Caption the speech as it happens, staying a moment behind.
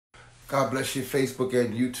God bless you, Facebook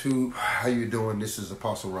and YouTube. How you doing? This is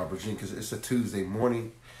Apostle Robert Jenkins. It's a Tuesday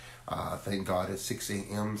morning. Thank God it's 6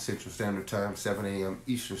 a.m. Central Standard Time, 7 a.m.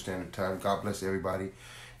 Eastern Standard Time. God bless everybody,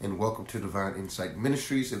 and welcome to Divine Insight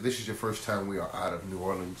Ministries. If this is your first time, we are out of New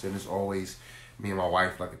Orleans, and as always, me and my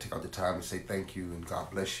wife like to take out the time and say thank you and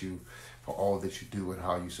God bless you for all that you do and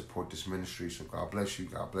how you support this ministry. So God bless you,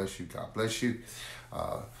 God bless you, God bless you.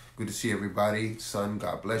 Good to see everybody. Son,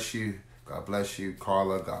 God bless you. God bless you.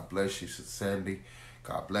 Carla, God bless you. Sister Sandy,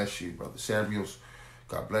 God bless you. Brother Samuels,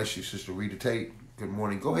 God bless you. Sister Rita Tate, good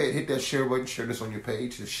morning. Go ahead, hit that share button. Share this on your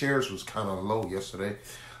page. The shares was kind of low yesterday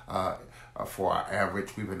for our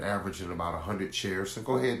average. We've been averaging about 100 shares. So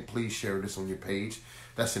go ahead and please share this on your page.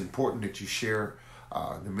 That's important that you share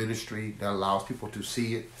the ministry. That allows people to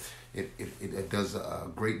see it. It does a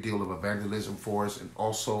great deal of evangelism for us, and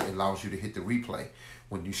also allows you to hit the replay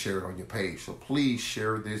when you share it on your page. So please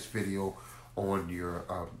share this video on your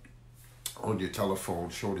telephone.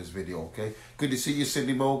 Share this video, okay? Good to see you,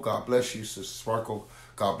 Cindy Mo. God bless you, Sister Sparkle.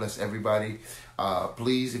 God bless everybody.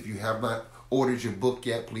 Please, if you have not ordered your book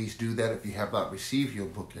yet, please do that. If you have not received your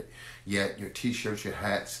booklet yet, your T-shirts, your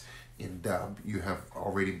hats, and you have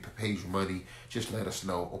already paid your money, just let us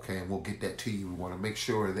know, okay? And we'll get that to you. We want to make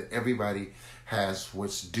sure that everybody has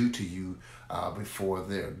what's due to you before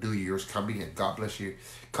the New Year's coming in. God bless you.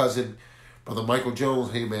 Cousin, Brother Michael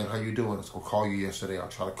Jones, hey man, how you doing? I was going to call you yesterday. I'll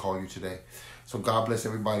try to call you today. So God bless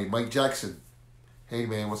everybody. Mike Jackson, hey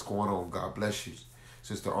man, what's going on? God bless you.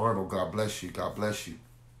 Sister Arnold, God bless you. God bless you.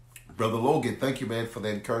 Brother Logan, thank you, man, for the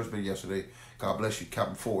encouragement yesterday. God bless you.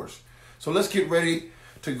 Captain Forrest. So let's get ready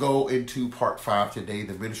to go into part 5 today,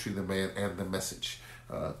 the ministry, the man, and the message.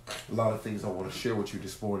 A lot of things I want to share with you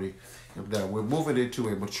this morning. And we're moving into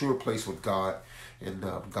a mature place with God, and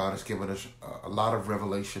God has given us a lot of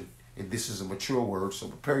revelation, and this is a mature word, so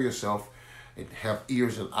prepare yourself and have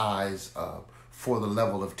ears and eyes for the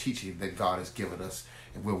level of teaching that God has given us,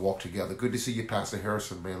 and we'll walk together. Good to see you, Pastor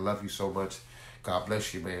Harrison, man. Love you so much. God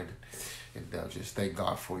bless you, man, and just thank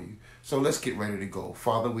God for you. So let's get ready to go.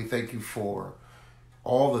 Father, we thank you for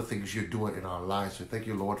all the things you're doing in our lives. We thank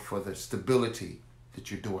you, Lord, for the stability that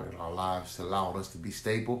you're doing in our lives, allowing us to be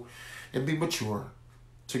stable and be mature,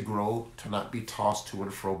 to grow, to not be tossed to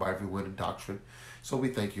and fro by every wind of doctrine. So we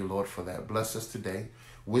thank you, Lord, for that. Bless us today.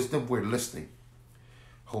 Wisdom, we're listening.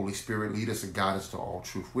 Holy Spirit, lead us and guide us to all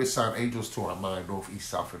truth. We assign angels to our mind, north, east,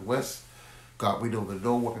 south, and west. God, we know that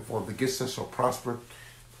no weapon formed against us shall prosper.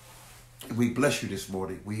 We bless you this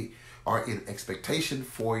morning. We are in expectation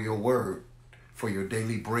for your word, for your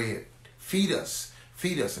daily bread. Feed us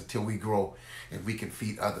until we grow and we can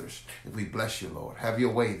feed others. And we bless you, Lord. Have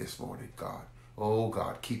your way this morning, God. Oh,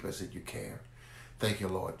 God, keep us in your care. Thank you,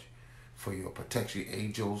 Lord, for your protection,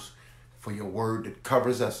 angels, for your word that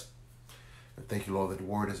covers us. And thank you, Lord, that the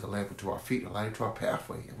word is a lamp unto our feet, a light unto our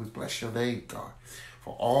pathway. And we bless your name, God,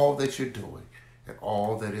 for all that you're doing and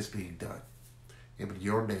all that is being done. In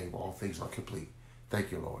your name, all things are complete.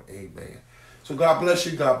 Thank you, Lord. Amen. So God bless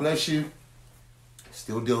you. God bless you.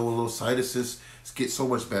 Still dealing with a little sinuses. It's getting so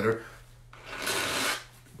much better.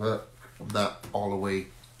 But I'm not all the way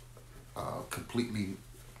completely.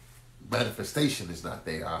 Manifestation is not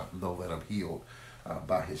there. I know that I'm healed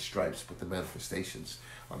by his stripes, but the manifestations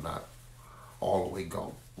are not all the way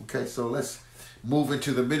gone. Okay, so let's move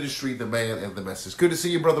into the ministry, the man, and the message. Good to see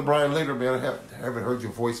you, Brother Brian, later, man. I haven't heard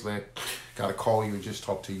your voice, man. Got to call you and just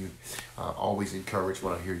talk to you. Always encouraged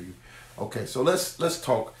when I hear you. Okay, so let's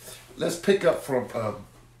talk. Let's pick up from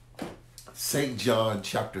St. John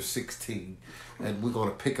chapter 16, and we're going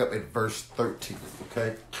to pick up at verse 13,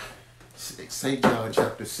 okay? St. John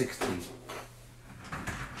chapter 16,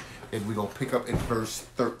 and we're going to pick up at verse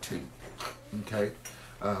 13, okay?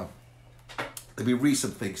 Let me read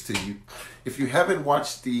some things to you. If you haven't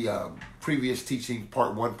watched the previous teaching,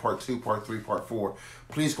 part 1, part 2, part 3, part 4,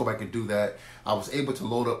 please go back and do that. I was able to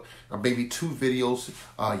load up maybe 2 videos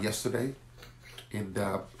yesterday and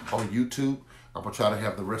on YouTube. I'm going to try to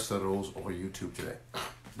have the rest of those on YouTube today.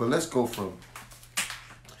 But let's go from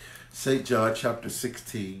St. John chapter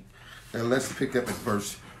 16, and let's pick up at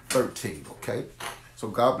verse 13, okay? So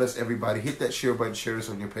God bless everybody. Hit that share button, share this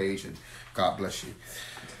on your page, and God bless you.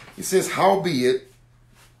 It says, howbeit,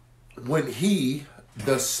 when he,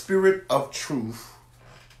 the Spirit of truth,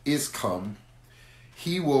 is come,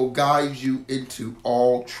 he will guide you into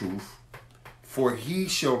all truth, for he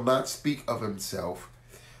shall not speak of himself,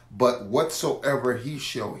 but whatsoever he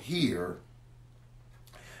shall hear,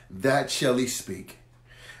 that shall he speak,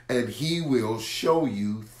 and he will show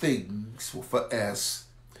you things, for us,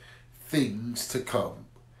 things to come.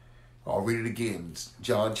 I'll read it again.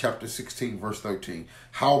 John chapter 16, verse 13.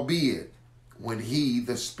 Howbeit, when he,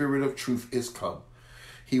 the Spirit of truth, is come.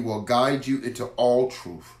 He will guide you into all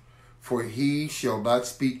truth, for he shall not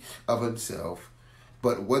speak of himself,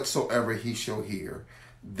 but whatsoever he shall hear,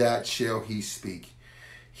 that shall he speak.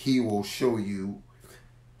 He will show you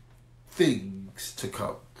things to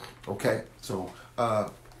come. Okay, so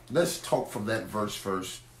let's talk from that verse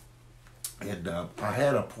first. And I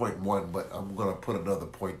had a point one, but I'm going to put another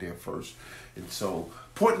point there first. And so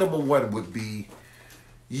point number one would be,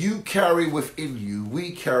 you carry within you,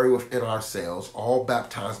 we carry within ourselves, all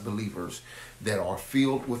baptized believers that are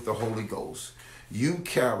filled with the Holy Ghost. You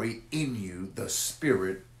carry in you the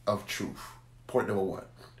Spirit of truth. Point number one.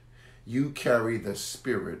 You carry the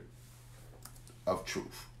Spirit of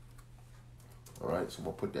truth. All right, so I'm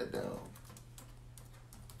going to put that down.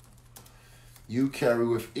 You carry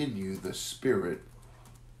within you the Spirit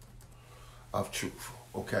of truth.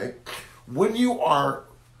 Okay? When you are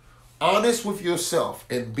honest with yourself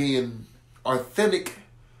and being authentic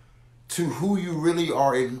to who you really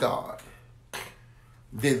are in God,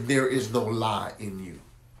 then there is no lie in you.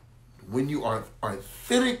 When you are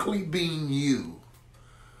authentically being you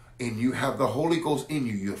and you have the Holy Ghost in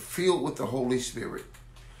you, you're filled with the Holy Spirit.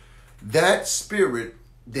 That Spirit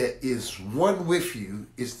that is one with you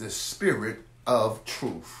is the Spirit of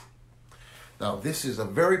truth. Now, this is a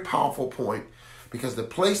very powerful point, because the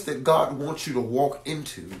place that God wants you to walk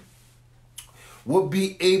into will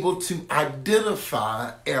be able to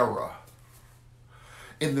identify error.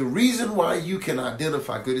 And the reason why you can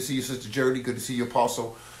identify, good to see you, Sister Journey, good to see you,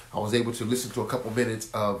 Apostle. I was able to listen to a couple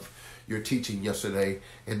minutes of your teaching yesterday,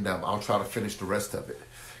 and I'll try to finish the rest of it.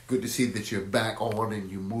 Good to see that you're back on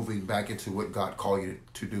and you're moving back into what God called you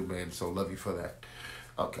to do, man. So love you for that.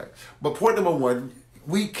 Okay. But point number one,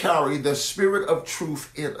 we carry the Spirit of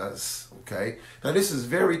truth in us. Okay. Now this is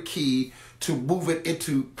very key to move it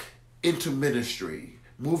into ministry,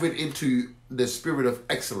 move it into the spirit of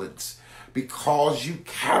excellence, because you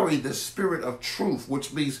carry the Spirit of truth,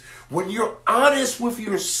 which means when you're honest with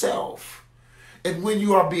yourself and when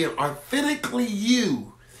you are being authentically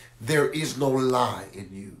you, there is no lie in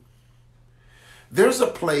you. There's a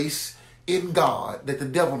place in God that the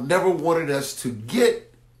devil never wanted us to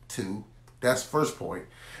get to. That's first point.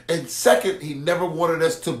 And second, he never wanted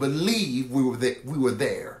us to believe we were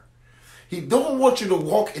there. He don't want you to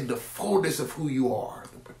walk in the fullness of who you are,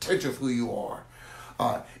 the potential of who you are.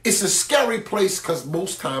 It's a scary place because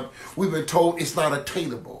most time we've been told it's not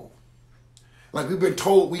attainable. Like we've been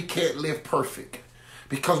told we can't live perfect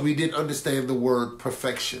because we didn't understand the word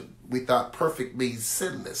perfection. We thought perfect means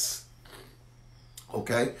sinless.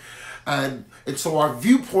 Okay? And so our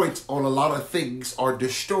viewpoints on a lot of things are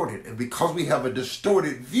distorted. And because we have a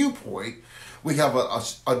distorted viewpoint, we have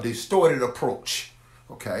a distorted approach.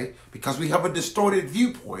 Okay? Because we have a distorted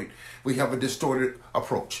viewpoint, we have a distorted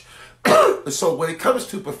approach. So when it comes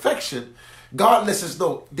to perfection, God lets us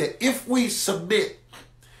know that if we submit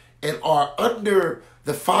and are under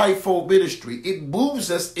the fivefold ministry, it moves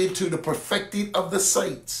us into the perfecting of the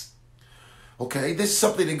saints. Okay, this is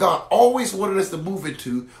something that God always wanted us to move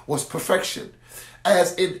into, was perfection,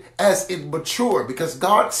 as in mature, because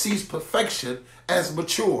God sees perfection as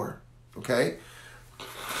mature. Okay,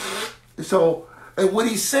 so and when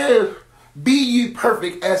He said, "Be ye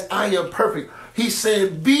perfect as I am perfect," He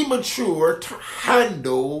said, "Be mature to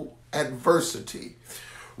handle adversity."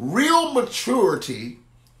 Real maturity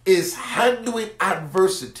is handling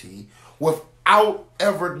adversity without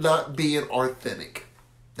ever not being authentic.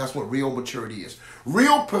 That's what real maturity is.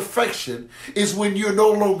 Real perfection is when you're no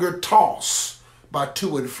longer tossed by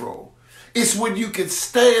to and fro. It's when you can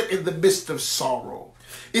stand in the midst of sorrow.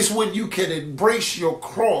 It's when you can embrace your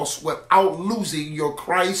cross without losing your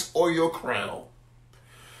Christ or your crown.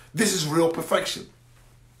 This is real perfection.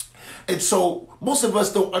 And so most of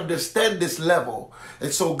us don't understand this level.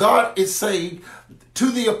 And so God is saying to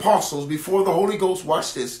the apostles before the Holy Ghost,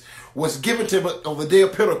 watch this, was given to them on the day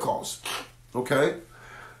of Pentecost. Okay?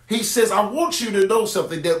 He says, I want you to know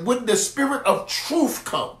something, that when the Spirit of truth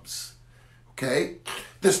comes, okay,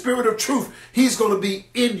 the Spirit of truth, He's going to be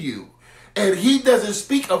in you. And He doesn't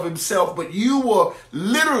speak of Himself, but you will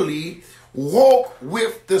literally walk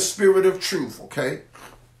with the Spirit of truth, okay?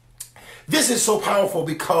 This is so powerful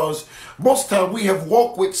because most time we have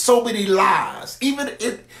walked with so many lies, even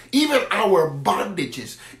our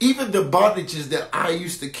bondages, even the bondages that I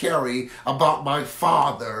used to carry about my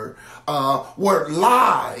father were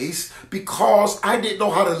lies because I didn't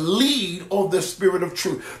know how to lead on the Spirit of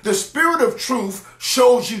truth. The Spirit of truth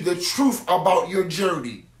shows you the truth about your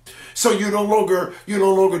journey. So you're no longer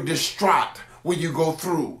distraught when you go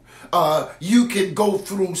through. You can go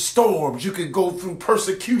through storms. You can go through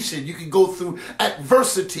persecution. You can go through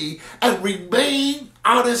adversity and remain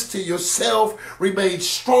honest to yourself, remain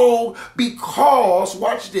strong because,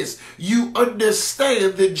 watch this, you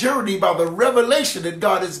understand the journey by the revelation that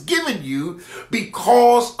God has given you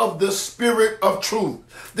because of the Spirit of truth.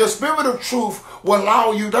 The Spirit of truth will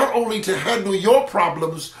allow you not only to handle your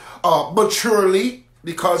problems maturely,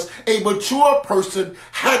 because a mature person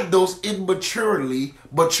handles immaturely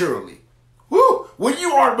maturely. Woo! When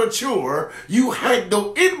you are mature, you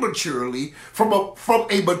handle immaturely from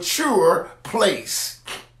a mature place.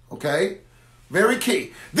 Okay? Very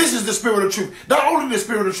key. This is the Spirit of truth. Not only does the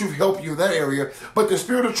Spirit of truth help you in that area, but the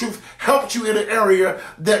Spirit of truth helps you in an area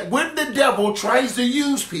that when the devil tries to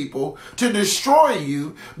use people to destroy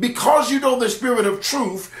you, because you know the Spirit of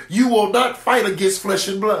truth, you will not fight against flesh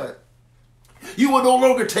and blood. You will no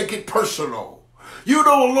longer take it personal. You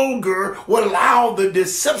no longer will allow the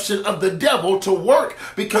deception of the devil to work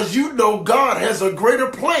because you know God has a greater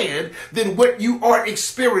plan than what you are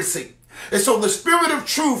experiencing. And so the Spirit of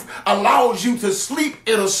truth allows you to sleep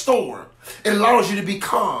in a storm. It allows you to be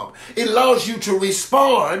calm. It allows you to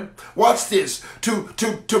respond, watch this, to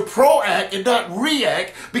proact and not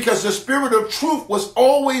react, because the Spirit of truth was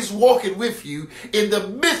always walking with you in the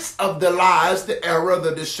midst of the lies, the error,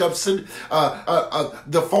 the deception,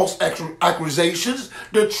 the false accusations.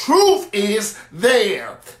 The truth is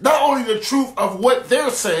there. Not only the truth of what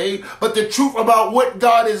they're saying, but the truth about what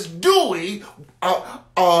God is doing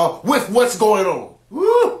with what's going on.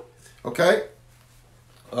 Woo! Okay?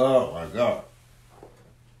 Oh my God.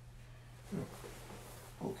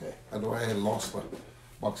 Okay. I know I had lost my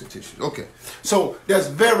box of tissues. Okay. So that's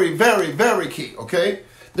very, very, very key. Okay.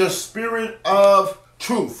 The Spirit of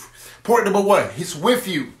truth. Point number one, He's with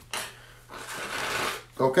you.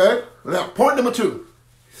 Okay. Now, point number two.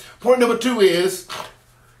 Point number two is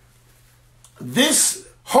this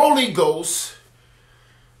Holy Ghost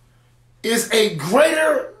is a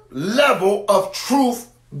greater level of truth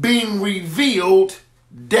being revealed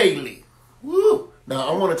daily. Woo. Now,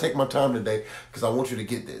 I want to take my time today because I want you to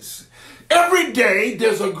get this. Every day,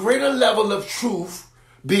 there's a greater level of truth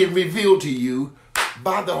being revealed to you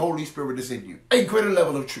by the Holy Spirit that's in you. A greater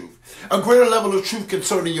level of truth. A greater level of truth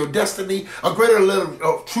concerning your destiny. A greater level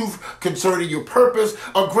of truth concerning your purpose.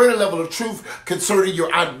 A greater level of truth concerning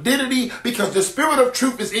your identity, because the Spirit of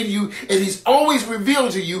truth is in you and He's always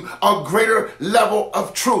revealed to you a greater level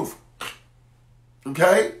of truth.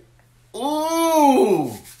 Okay?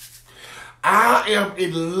 Ooh, I am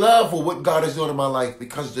in love with what God is doing in my life,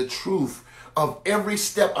 because the truth of every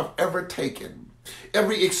step I've ever taken,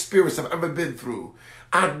 every experience I've ever been through,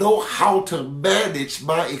 I know how to manage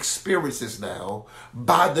my experiences now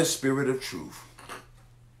by the Spirit of truth.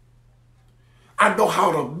 I know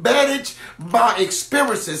how to manage my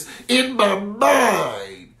experiences in my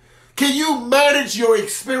mind. Can you manage your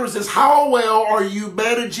experiences? How well are you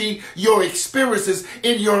managing your experiences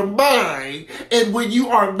in your mind? And when you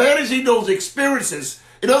are managing those experiences,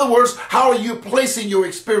 in other words, how are you placing your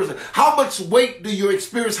experiences? How much weight do your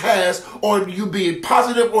experience has on you being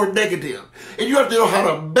positive or negative? And you have to know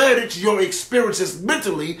how to manage your experiences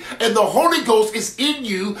mentally. And the Holy Ghost is in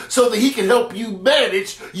you so that He can help you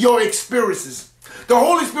manage your experiences. The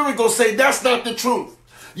Holy Spirit will say, that's not the truth.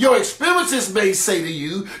 Your experiences may say to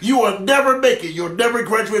you, you will never make it. You'll never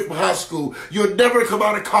graduate from high school. You'll never come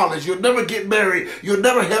out of college. You'll never get married. You'll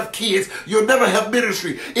never have kids. You'll never have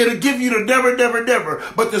ministry. It'll give you the never, never, never.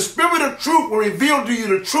 But the Spirit of truth will reveal to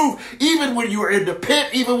you the truth even when you're in the pit,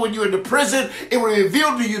 even when you're in the prison. It will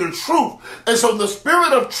reveal to you the truth. And so the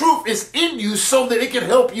Spirit of truth is in you so that it can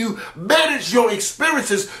help you manage your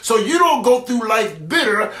experiences so you don't go through life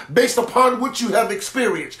bitter based upon what you have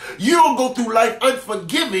experienced. You don't go through life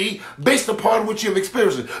unforgiving based upon what you've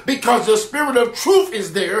experienced, because the Spirit of truth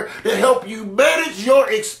is there to help you manage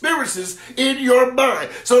your experiences in your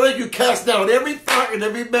mind, so that you cast down every thought and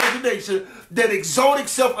every imagination that exalt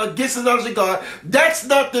itself against the knowledge of God. That's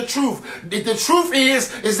not the truth. The truth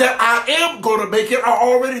is that I am going to make it. I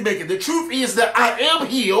already make it. The truth is that I am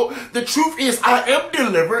healed. The truth is I am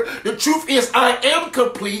delivered. The truth is I am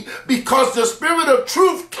complete, because the Spirit of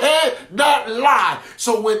truth cannot lie.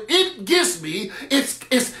 So when it gives me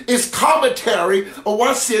its commentary, or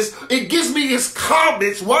watch this, it gives me its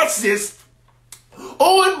comments, watch this,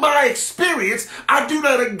 on my experience, I do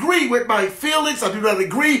not agree with my feelings. I do not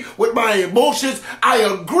agree with my emotions. I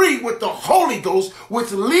agree with the Holy Ghost,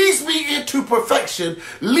 which leads me into perfection,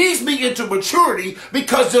 leads me into maturity,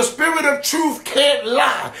 because the Spirit of truth can't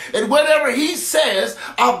lie. And whatever He says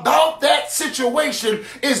about that situation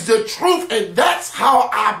is the truth. And that's how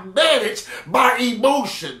I manage my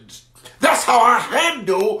emotions. That's how I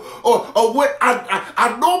handle or what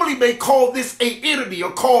I normally may call this an enemy,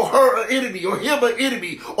 or call her an enemy, or him an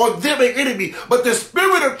enemy, or them an enemy. But the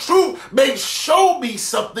Spirit of truth may show me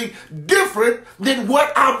something different than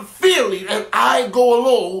what I'm feeling. And I go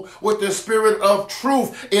along with the Spirit of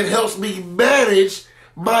truth. It helps me manage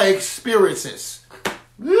my experiences.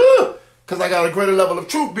 Because I got a greater level of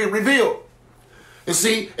truth being revealed. You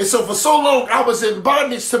see, and so for so long I was in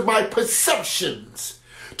bondage to my perceptions.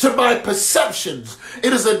 To my perceptions.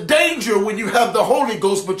 It is a danger when you have the Holy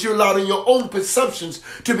Ghost, but you're allowing your own perceptions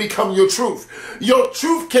to become your truth. Your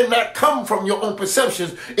truth cannot come from your own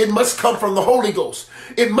perceptions. It must come from the Holy Ghost.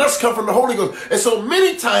 It must come from the Holy Ghost. And so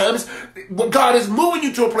many times, when God is moving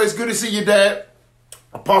you to a place, good to see you, Dad.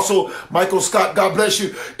 Apostle Michael Scott, God bless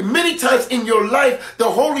you. Many times in your life,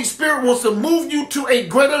 the Holy Spirit wants to move you to a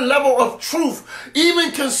greater level of truth,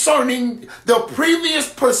 even concerning the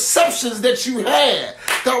previous perceptions that you had.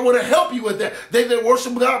 God want to help you with that. They that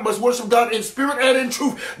worship God must worship God in spirit and in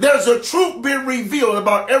truth. There's a truth being revealed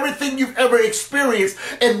about everything you've ever experienced.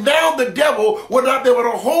 And now the devil will not be able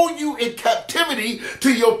to hold you in captivity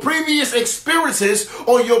to your previous experiences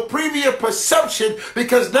or your previous perception,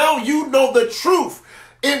 because now you know the truth.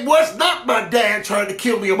 It was not my dad trying to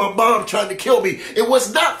kill me or my mom trying to kill me. It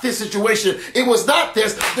was not this situation. It was not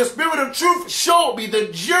this. The Spirit of truth showed me the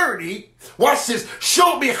journey. Watch this.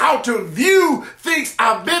 Showed me how to view things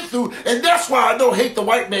I've been through. And that's why I don't hate the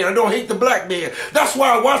white man. I don't hate the black man. That's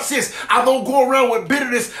why, watch this, I don't go around with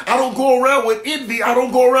bitterness. I don't go around with envy. I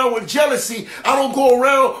don't go around with jealousy. I don't go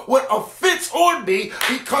around with offense on me,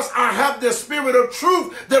 because I have the Spirit of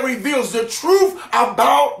truth that reveals the truth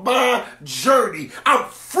about my journey. I'm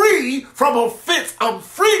free from offense. I'm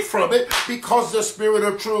free from it because the Spirit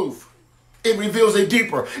of truth, it reveals it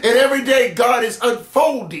deeper. And every day God is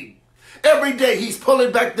unfolding. Every day he's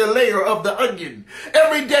pulling back the layer of the onion.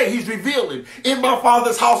 Every day he's revealing. In my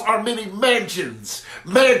Father's house are many mansions.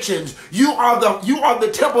 Mansions. You are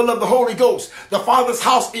the temple of the Holy Ghost. The Father's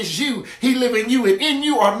house is you. He live in you. And in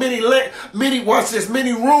you are many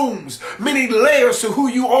rooms, many layers to who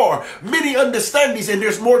you are, many understandings, and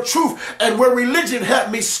there's more truth. And where religion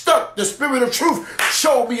had me stuck, the Spirit of truth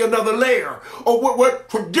showed me another layer. Or what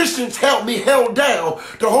traditions held me held down,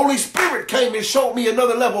 the Holy Spirit came and showed me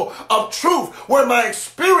another level of truth. Where my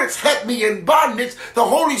experience had me in bondage, the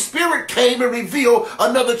Holy Spirit came and revealed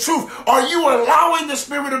another truth. Are you allowing the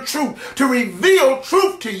Spirit of truth to reveal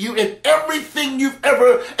truth to you in everything you've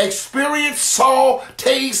ever experienced, saw,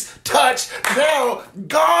 taste, touch? Now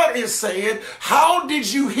God is saying, how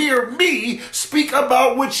did you hear me speak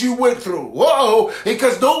about what you went through? Whoa,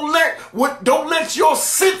 because don't let your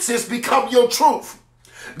senses become your truth.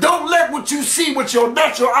 Don't let what you see with your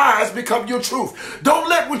natural eyes become your truth. Don't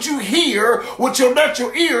let what you hear with your natural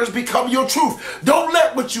ears become your truth. Don't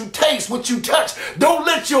let what you taste, what you touch, don't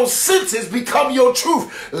let your senses become your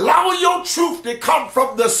truth. Allow your truth to come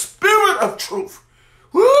from the Spirit of truth.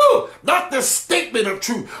 Woo! Not the statement of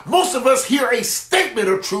truth. Most of us hear a statement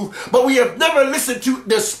of truth, but we have never listened to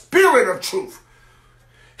the Spirit of truth.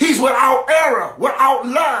 He's without error, without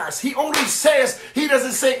lies. He only says, he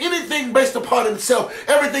doesn't say anything based upon himself.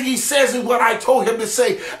 Everything he says is what I told him to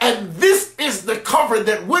say. And this is the comfort,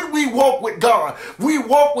 that when we walk with God, we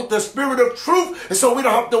walk with the Spirit of truth. And so we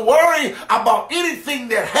don't have to worry about anything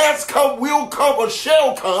that has come, will come, or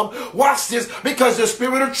shall come. Watch this, because the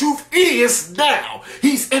Spirit of truth is now.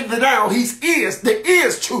 He's in the now. He's is. The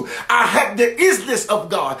is truth. I have the isness of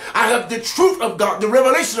God. I have the truth of God, the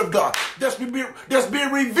revelation of God that's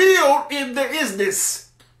being revealed in the isness.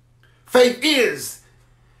 Faith is,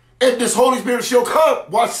 and this Holy Spirit shall come.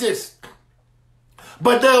 Watch this.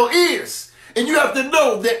 But now is. And you have to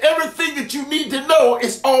know that everything that you need to know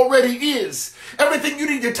is already is. Everything you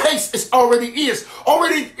need to taste is already is.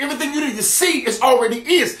 Already, everything you need to see is already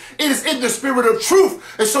is. It is in the Spirit of truth.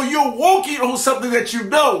 And so you're walking on something that you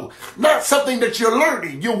know, not something that you're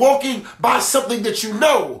learning. You're walking by something that you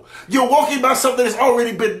know. You're walking by something that's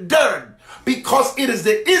already been done. Because it is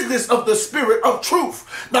the isness of the Spirit of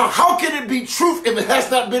truth. Now, how can it be truth if it has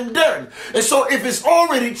not been done? And so if it's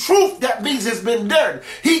already truth, that means it's been done.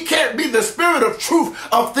 He can't be the Spirit of truth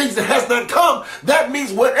of things that has not come. That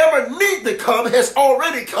means whatever need to come has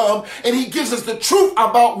already come, and he gives us the truth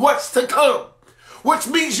about what's to come. Which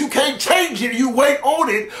means you can't change it. You wait on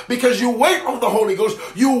it, because you wait on the Holy Ghost.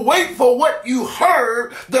 You wait for what you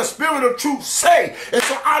heard the Spirit of truth say. And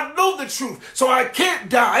so I know the truth. So I can't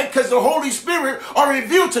die, because the Holy Spirit are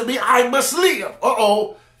revealed to me. I must live.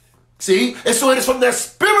 See? And so it is from that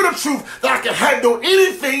Spirit of truth that I can handle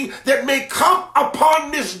anything that may come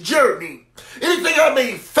upon this journey. anything I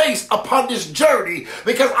may face upon this journey,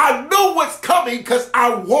 because I know what's coming, because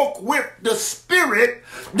I walk with the spirit,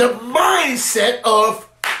 the mindset of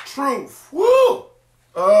truth. Woo!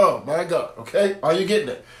 Oh, my God. Okay? Are you getting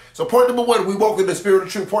it? So point number one, we walk in the spirit of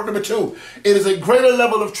truth. Point number two, it is a greater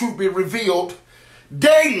level of truth being revealed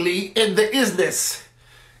daily in the isness.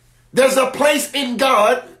 There's a place in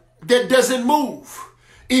God that doesn't move,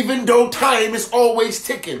 even though time is always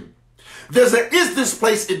ticking. There's a isness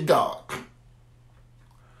place in God.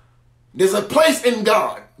 There's a place in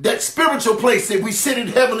God, that spiritual place that we sit in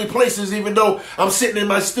heavenly places, even though I'm sitting in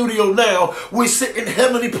my studio now, we sit in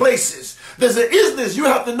heavenly places. There's an isness. You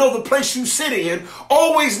have to know the place you sit in.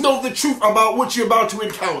 Always know the truth about what you're about to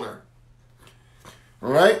encounter.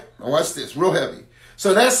 All right? Now watch this, real heavy.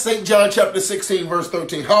 So that's St. John chapter 16, verse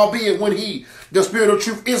 13. Howbeit when he, the spirit of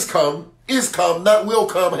truth, is come, not will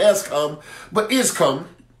come, has come, but is come.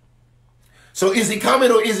 So is he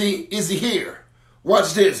coming or is he here?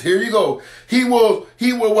 Watch this. Here you go. He will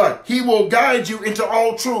what? He will guide you into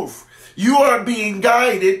all truth. You are being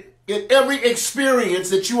guided in every experience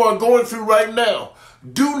that you are going through right now.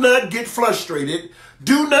 Do not get frustrated.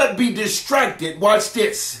 Do not be distracted. Watch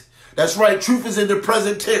this. That's right. Truth is in the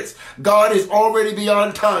present tense. God is already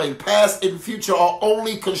beyond time. Past and future are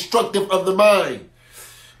only constructive of the mind.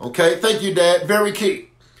 Okay. Thank you, Dad. Very key.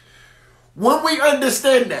 When we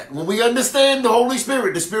understand that, when we understand the Holy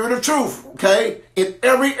Spirit, the Spirit of truth, okay, in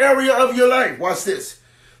every area of your life, watch this.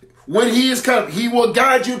 When he is coming, he will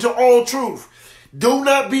guide you to all truth. Do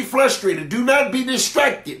not be frustrated. Do not be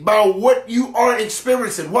distracted by what you are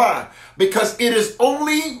experiencing. Why? Because it is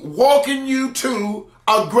only walking you to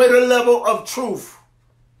a greater level of truth.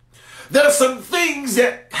 There are some things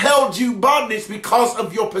that held you bondage because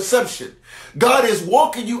of your perception. God is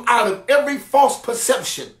walking you out of every false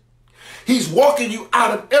perception. He's walking you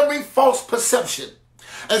out of every false perception.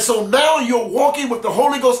 And so now you're walking with the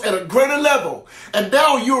Holy Ghost at a greater level. And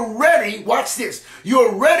now you're ready, watch this,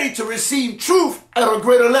 you're ready to receive truth at a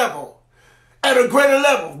greater level. At a greater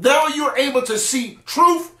level. Now you're able to see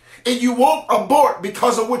truth, and you won't abort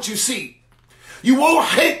because of what you see. You won't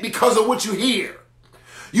hate because of what you hear.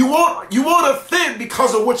 You won't offend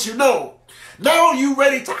because of what you know. Now you're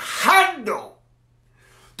ready to handle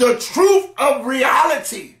the truth of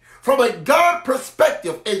reality from a God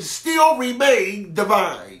perspective and still remain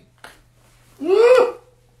divine. Woo!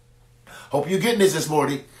 Hope you're getting this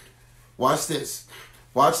morning. Watch this.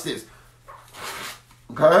 Watch this.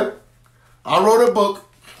 Okay? I wrote a book,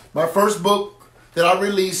 my first book that I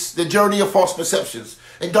released, The Journey of False Perceptions.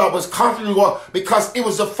 And God was constantly going, because it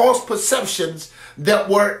was the false perceptions that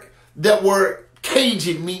were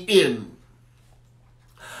caging me in.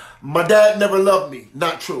 My dad never loved me.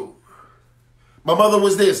 Not true. My mother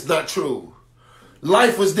was this, not true.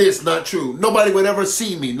 Life was this, not true. Nobody would ever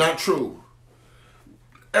see me, not true.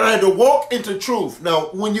 And I had to walk into truth. Now,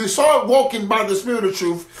 when you start walking by the Spirit of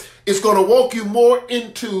truth, it's going to walk you more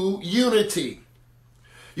into unity.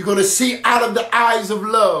 You're going to see out of the eyes of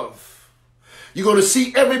love. You're going to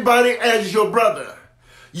see everybody as your brother.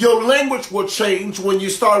 Your language will change when you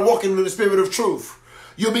start walking in the Spirit of truth.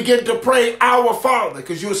 You'll begin to pray, Our Father,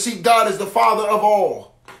 because you'll see God as the Father of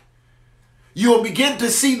all. You will begin to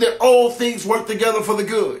see that all things work together for the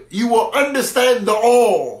good. You will understand the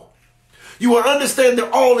all. You will understand the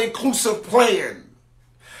all-inclusive plan.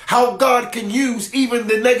 How God can use even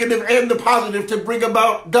the negative and the positive to bring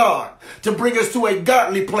about God, to bring us to a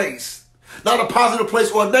godly place. Not a positive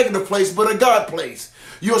place or a negative place, but a God place.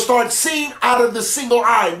 You'll start seeing out of the single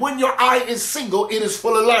eye. When your eye is single, it is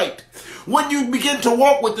full of light. When you begin to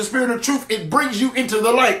walk with the Spirit of truth, it brings you into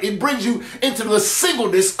the light. It brings you into the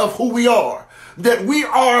singleness of who we are. That we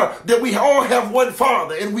all have one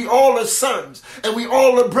Father, and we all are sons, and we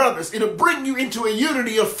all are brothers. It'll bring you into a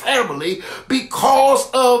unity of family because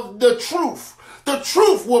of the truth. The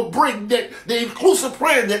truth will bring that the inclusive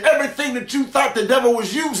plan, that everything that you thought the devil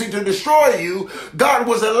was using to destroy you, God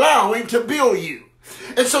was allowing to build you.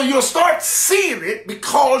 And so you'll start seeing it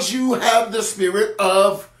because you have the Spirit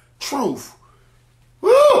of truth.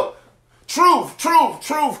 Woo! Truth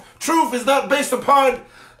is not based upon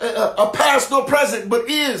a past nor present, but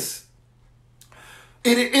is.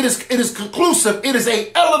 It is conclusive. It is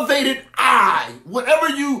a elevated eye. Whenever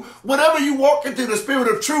you walk into the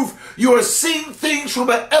Spirit of truth, you are seeing things from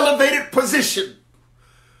an elevated position.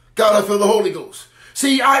 God, I feel the Holy Ghost.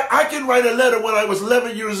 See, I can write a letter when I was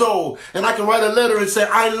 11 years old, and I can write a letter and say,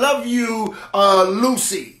 I love you,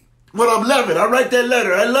 Lucy. When I'm 11, I write that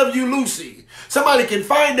letter, I love you, Lucy. Somebody can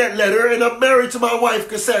find that letter, and I'm married to my wife,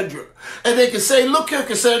 Cassandra. And they can say, look here,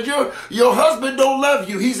 Cassandra, your husband don't love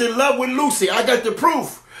you. He's in love with Lucy. I got the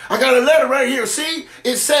proof. I got a letter right here. See,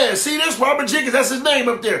 it says, see this, Robert Jenkins, that's his name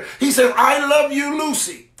up there. He says, I love you,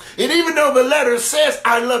 Lucy. And even though the letter says,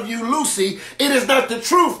 I love you, Lucy, it is not the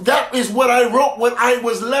truth. That is what I wrote when I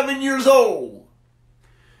was 11 years old.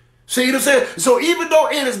 See what I'm saying? So even though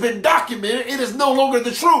it has been documented, it is no longer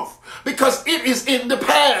the truth because it is in the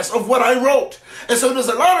past of what I wrote. And so there's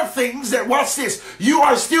a lot of things that, watch this, you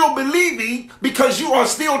are still believing because you are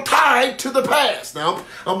still tied to the past. Now,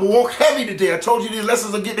 I'm going to walk heavy today. I told you these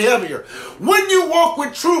lessons are getting heavier. When you walk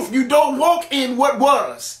with truth, you don't walk in what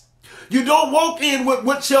was. You don't walk in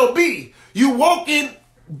what shall be. You walk in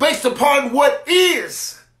based upon what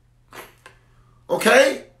is.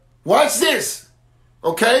 Okay? Watch this.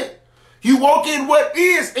 Okay? You walk in what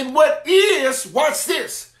is, and what is, watch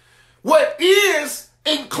this. What is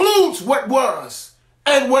includes what was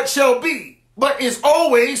and what shall be, but it's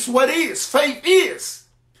always what is. Faith is.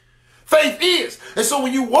 Faith is. And so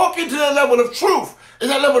when you walk into that level of truth,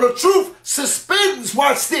 and that level of truth suspends,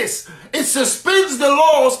 watch this, it suspends the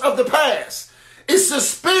laws of the past. It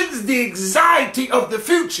suspends the anxiety of the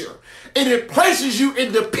future. And it places you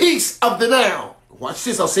in the peace of the now. Watch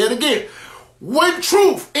this, I'll say it again. When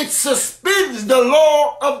truth, it suspends the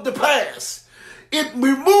law of the past. It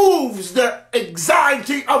removes the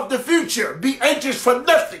anxiety of the future. Be anxious for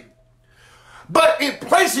nothing. But it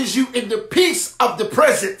places you in the peace of the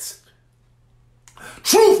present.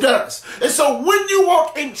 Truth does. And so when you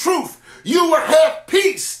walk in truth, you will have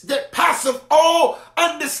peace that passeth all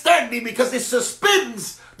understanding because it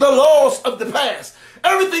suspends the laws of the past.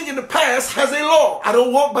 Everything in the past has a law. I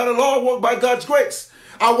don't walk by the law, I walk by God's grace.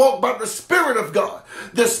 I walk by the Spirit of God,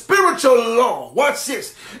 the spiritual law. Watch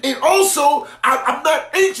this. And also, I'm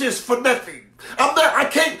not anxious for nothing. I'm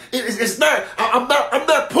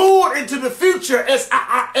not pulled into the future as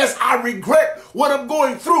I regret what I'm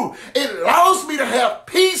going through. It allows me to have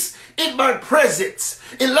peace in my presence.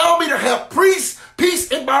 It allows me to have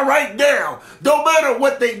peace in my right now. No matter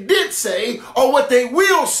what they did say or what they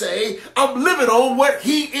will say, I'm living on what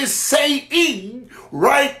he is saying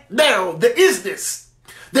right now. The isness.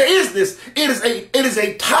 It is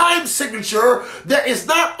a time signature that is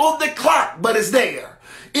not on the clock, but is there.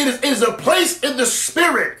 It is a place in the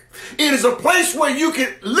spirit. It is a place where you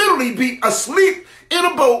can literally be asleep in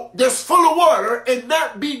a boat that's full of water and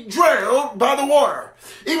not be drowned by the water.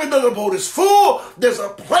 Even though the boat is full, there's a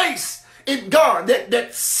place in God,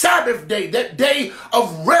 that Sabbath day, that day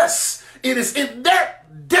of rest. It is in that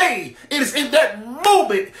day. It is in that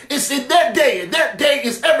moment. It's in that day. And that day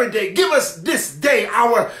is every day. Give us this day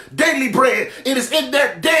our daily bread. It is in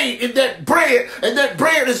that day, in that bread. And that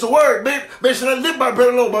bread is the word. Man should I live by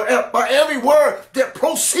bread alone, by every word that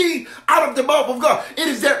proceed out of the mouth of God. It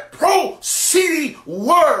is that proceeding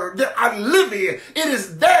word that I live in. It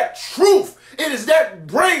is that truth. It is that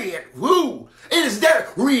bread. Woo. It is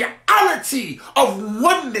that reality of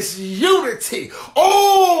oneness, unity,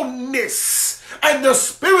 allness. And the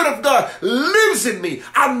Spirit of God lives in me.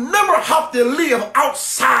 I never have to live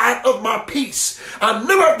outside of my peace. I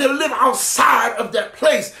never have to live outside of that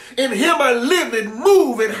place. In him I live and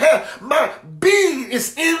move and have my being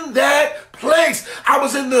is in that place. I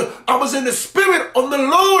was in the Spirit on the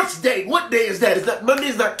Lord's day. What day is that? It's not Monday,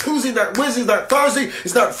 it's not Tuesday, not Wednesday, it's not Thursday,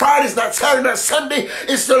 it's not Friday, it's not Saturday, not Sunday.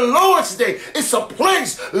 It's the Lord's day. It's a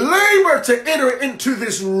place, labor to enter into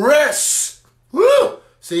this rest. Woo!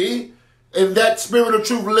 See? And that Spirit of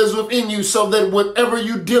truth lives within you so that whatever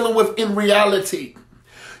you're dealing with in reality,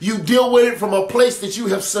 you deal with it from a place that you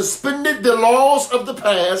have suspended the laws of the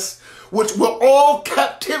past, which will all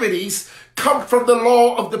captivities come from the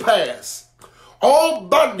law of the past. All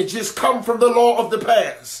bondages come from the law of the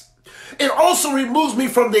past. It also removes me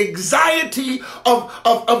from the anxiety of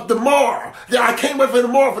the tomorrow. That I can't wait for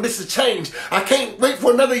tomorrow for this to change. I can't wait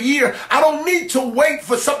for another year. I don't need to wait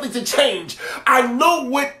for something to change. I know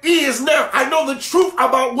what is now. I know the truth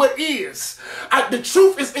about what is. The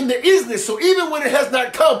truth is in the isness. So even when it has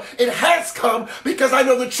not come, it has come because I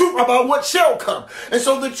know the truth about what shall come. And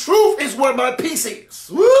so the truth is where my peace is.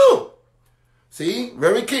 Woo! See?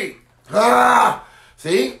 Very key.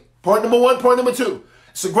 See? Point number one, point number two.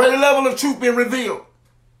 It's a greater level of truth being revealed.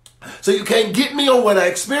 So you can't get me on what I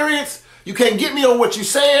experienced. You can't get me on what you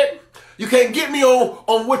said. You can't get me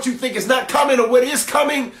on what you think is not coming or what is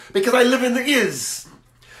coming because I live in the is.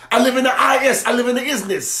 I live in the is. I live in the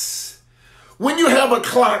isness. When you have a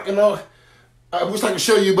clock, I wish I could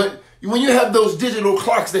show you, but when you have those digital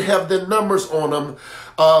clocks that have the numbers on them,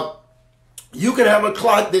 you can have a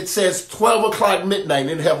clock that says 12 o'clock midnight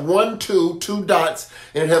and it have 1, 2, 2 dots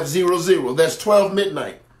and it have 0, 0. That's 12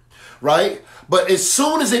 midnight, right? But as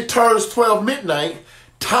soon as it turns 12 midnight,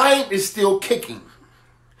 time is still kicking.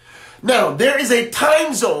 Now, there is a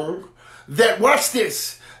time zone that, watch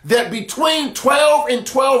this, that between 12 and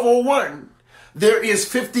 12:01, there is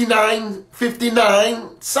 59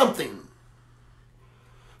 something.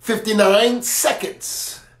 59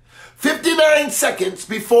 seconds. 59 seconds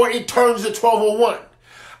before it turns to 12:01.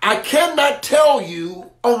 I cannot tell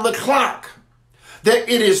you on the clock that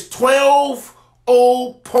it is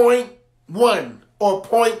 12:0.1 or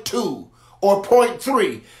 .2 or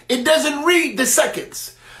 .3. It doesn't read the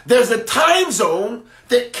seconds. There's a time zone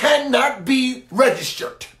that cannot be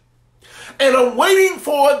registered. And I'm waiting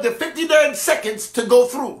for the 59 seconds to go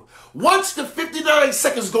through. Once the 59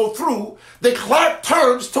 seconds go through, the clock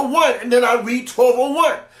turns to 1, and then I read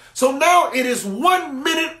 12:01. So now it is 1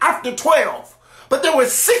 minute after 12. But there were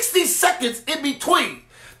 60 seconds in between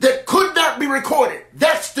that could not be recorded.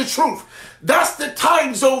 That's the truth. That's the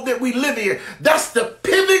time zone that we live in. That's the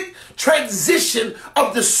pivot transition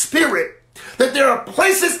of the Spirit. That there are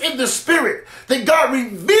places in the Spirit that God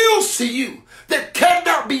reveals to you that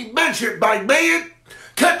cannot be measured by man,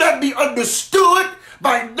 cannot be understood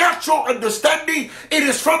by natural understanding. It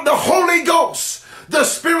is from the Holy Ghost, the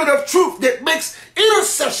Spirit of truth, that makes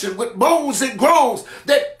intercession with moans and groans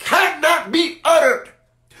that cannot be uttered.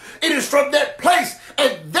 It is from that place,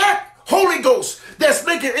 and that Holy Ghost that's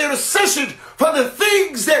making intercession for the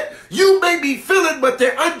things that you may be feeling, but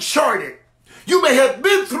they're uncharted. You may have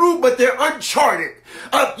been through, but they're uncharted.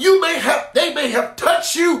 They may have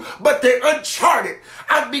touched you, but they're uncharted.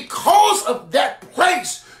 And because of that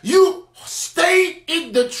place, you stay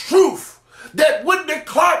in the truth that when the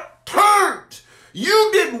clock turned,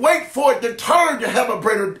 you didn't wait for it to turn to have a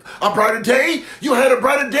brighter day. You had a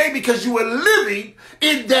brighter day because you were living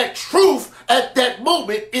in that truth at that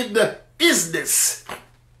moment, in the isness.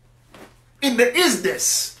 In the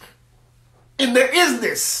isness. In the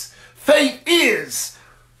isness. Faith is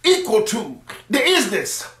equal to the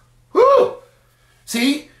isness. Woo!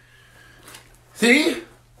 See?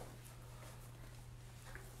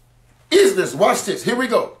 Isness. Watch this. Here we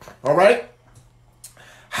go. All right?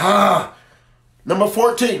 Number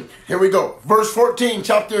 14. Here we go. Verse 14,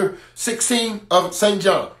 chapter 16 of St.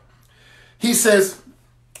 John. He says,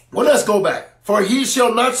 well, let's go back. For he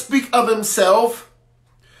shall not speak of himself,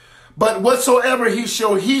 but whatsoever he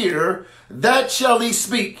shall hear, that shall he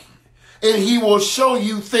speak, and he will show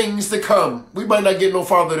you things to come. We might not get no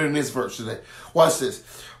farther than this verse today. Watch this.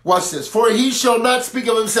 Watch this. For he shall not speak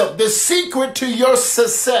of himself. The secret to your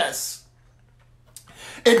success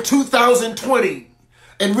in 2020,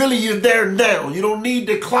 and really you're there now. You don't need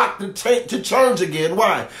the clock to change again.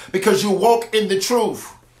 Why? Because you walk in the truth.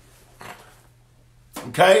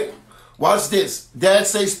 Okay? Watch this. Dad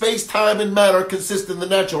say space, time, and matter consist in the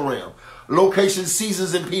natural realm. Location,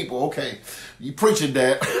 seasons, and people. Okay. You preaching,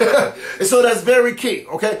 Dad. And so that's very key.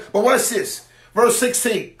 Okay? But watch this. Verse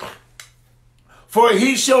 16. For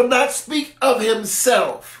he shall not speak of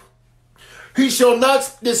himself. He shall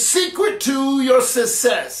not. The secret to your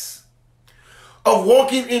success of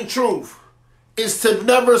walking in truth is to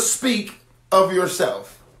never speak of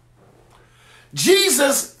yourself.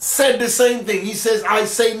 Jesus said the same thing. He says, I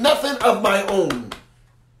say nothing of my own,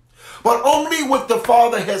 but only what the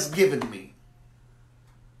Father has given me.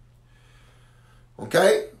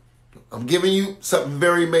 Okay? I'm giving you something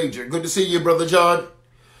very major. Good to see you, Brother John.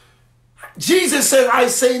 Jesus said, I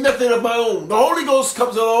say nothing of my own. The Holy Ghost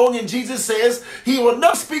comes along and Jesus says he will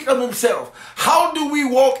not speak of himself. How do we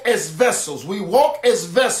walk as vessels? We walk as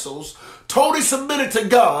vessels totally submitted to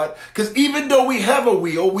God, because even though we have a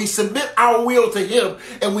will, we submit our will to him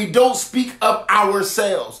and we don't speak of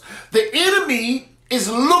ourselves. The enemy is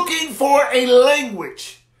looking for a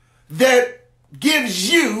language that gives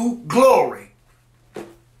you glory.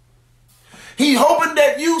 He's hoping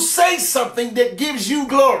that you say something that gives you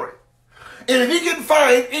glory. And if he can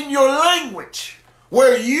find in your language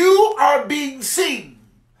where you are being seen,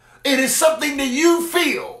 it is something that you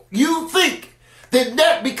feel, you think, then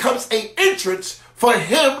that becomes an entrance for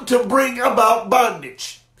him to bring about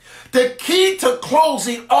bondage. The key to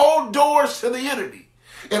closing all doors to the enemy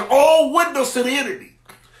and all windows to the enemy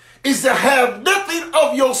is to have nothing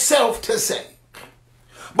of yourself to say,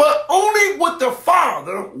 but only what the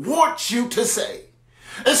Father wants you to say.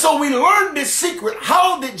 And so we learn this secret.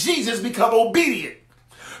 How did Jesus become obedient?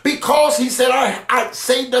 Because he said, I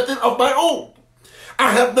say nothing of my own.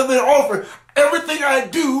 I have nothing to offer. Everything I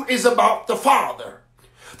do is about the Father.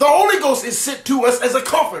 The Holy Ghost is sent to us as a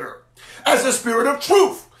comforter, as the Spirit of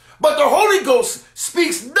truth. But the Holy Ghost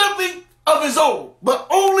speaks nothing of his own, but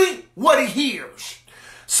only what he hears.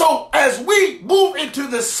 So as we move into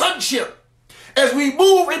the sonship, as we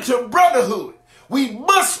move into brotherhood, we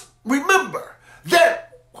must remember that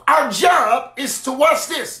our job is to, watch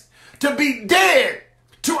this, to be dead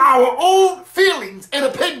to our own feelings and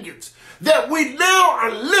opinions, that we now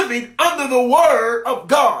are living under the word of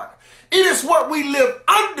God. It is what we live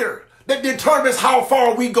under that determines how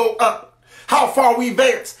far we go up, how far we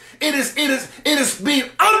advance. It is being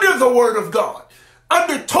under the word of God,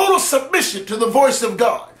 under total submission to the voice of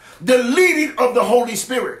God, the leading of the Holy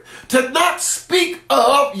Spirit, to not speak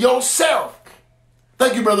of yourself.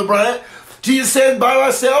 Thank you, Brother Brian. Jesus said, by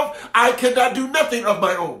myself, I cannot do nothing of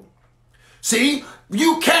my own. See,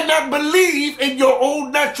 you cannot believe in your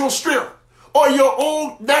own natural strength or your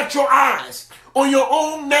own natural eyes or your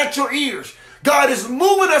own natural ears. God is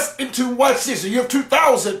moving us into, watch this, the year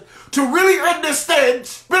 2000 to really understand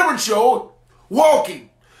spiritual walking,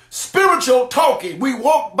 spiritual talking. We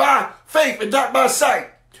walk by faith and not by sight.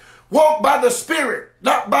 Walk by the Spirit,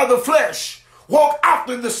 not by the flesh. Walk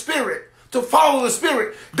after the Spirit, to follow the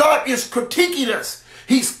Spirit. God is critiquing us.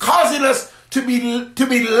 He's causing us to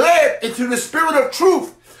be led into the spirit of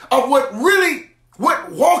truth of what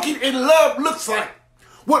walking in love looks like,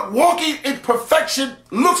 what walking in perfection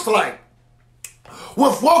looks like,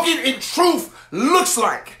 what walking in truth looks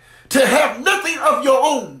like, to have nothing of your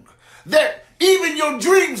own, that even your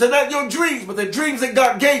dreams are not your dreams, but the dreams that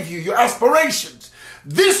God gave you, your aspirations.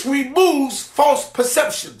 This removes false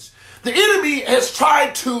perceptions. The enemy has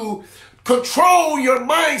tried to control your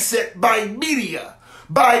mindset by media,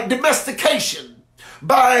 by domestication,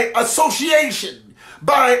 by association,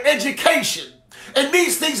 by education. And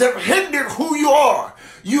these things have hindered who you are.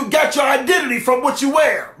 You got your identity from what you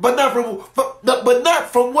wear, but not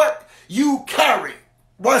from what you carry.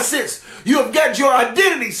 What's this? You have got your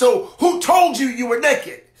identity. So who told you you were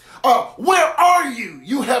naked? Where are you?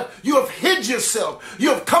 You have hid yourself. You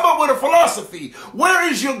have come up with a philosophy. Where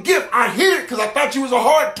is your gift? I hid it because I thought you was a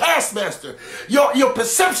hard taskmaster. Your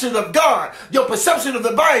perception of God, your perception of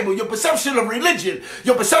the Bible, your perception of religion,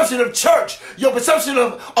 your perception of church, your perception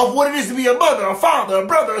of what it is to be a mother, a father, a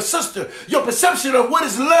brother, a sister, your perception of what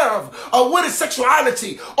is love, what is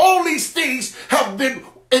sexuality. All these things have been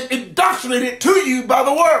indoctrinated to you by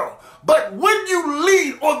the world. But when you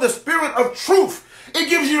lean on the spirit of truth, it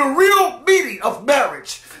gives you the real meaning of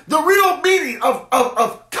marriage, the real meaning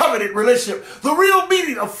of covenant relationship, the real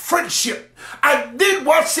meaning of friendship. And then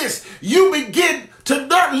watch this. You begin to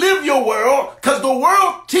not live your world, because the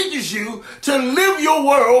world teaches you to live your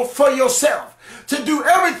world for yourself, to do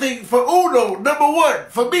everything for uno, number one,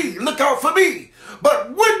 for me, look out for me.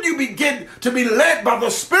 But when you begin to be led by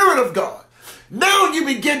the Spirit of God, now you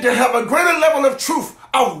begin to have a greater level of truth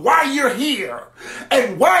of why you're here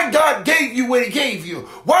and why God gave you what he gave you,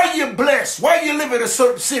 why you're blessed, why you live in a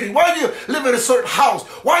certain city, why you live in a certain house,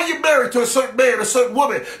 why you're married to a certain man, a certain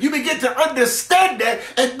woman. You begin to understand that,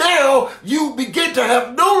 and now you begin to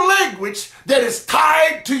have no language that is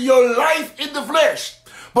tied to your life in the flesh.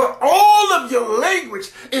 But all of your language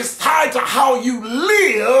is tied to how you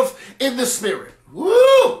live in the Spirit.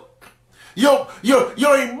 Woo! Your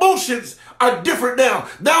emotions are different now.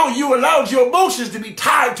 Now you allowed your emotions to be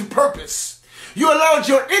tied to purpose. You allowed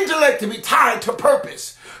your intellect to be tied to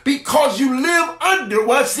purpose because you live under,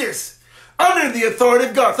 watch this, under the authority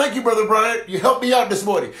of God. Thank you, Brother Brian. You helped me out this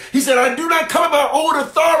morning. He said, I do not come in my own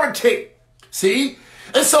authority. See?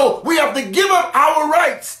 And so we have to give up our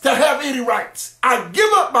rights to have any rights. I give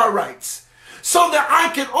up my rights so that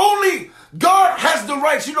I can only... God has the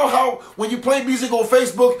rights. You know how when you play music on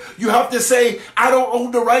Facebook, you have to say, I don't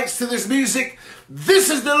own the rights to this music. This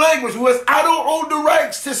is the language where I don't own the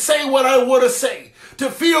rights to say what I want to say, to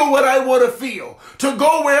feel what I want to feel, to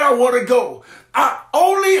go where I want to go. I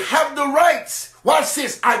only have the rights. Watch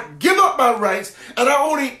this. I give up my rights and I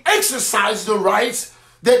only exercise the rights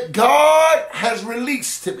that God has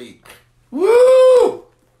released to me. Woo!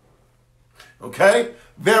 Okay?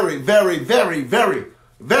 Very, very, very, very,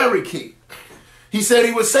 very key. He said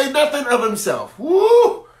he would say nothing of himself.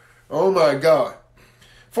 Woo! Oh my God.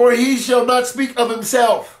 For he shall not speak of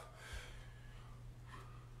himself.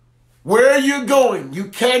 Where you're going, you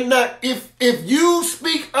cannot, if you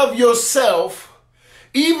speak of yourself,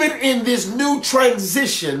 even in this new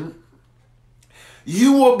transition,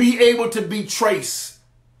 you will be able to be traced.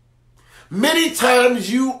 Many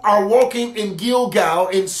times you are walking in Gilgal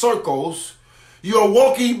in circles. You're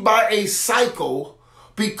walking by a cycle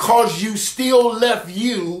because you still left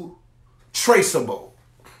you traceable.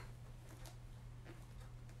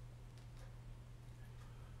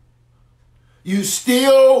 You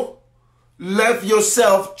still left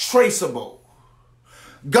yourself traceable.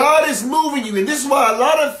 God is moving you, and this is why a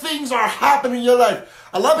lot of things are happening in your life.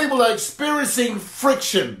 A lot of people are experiencing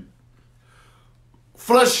friction,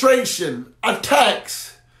 frustration,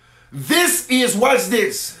 attacks. This is, watch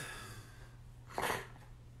this.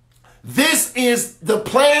 This is the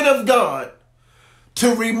plan of God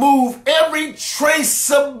to remove every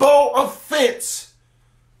traceable offense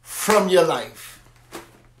from your life.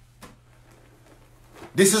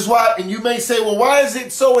 This is why, and you may say, well, why is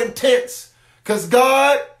it so intense? Because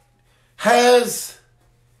God has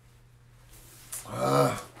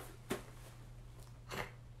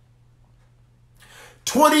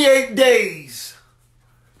 28 days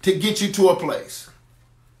to get you to a place.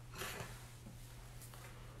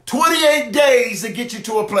 28 days to get you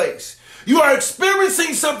to a place. You are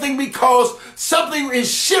experiencing something because something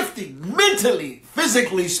is shifting mentally,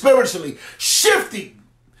 physically, spiritually, shifting.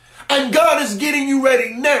 And God is getting you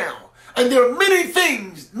ready now. And there are many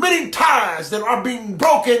things, many ties that are being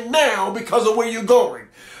broken now because of where you're going.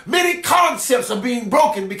 Many concepts are being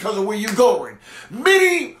broken because of where you're going.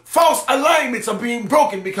 Many false alignments are being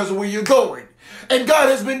broken because of where you're going. And God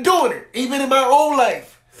has been doing it, even in my own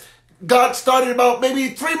life. God started about maybe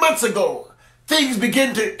 3 months ago. Things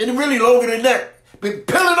begin to, and really longer than that, been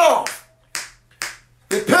peeling off.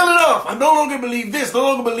 They're peeling off. I no longer believe this, no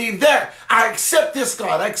longer believe that. I accept this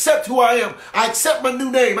God. I accept who I am. I accept my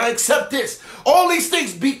new name. I accept this. All these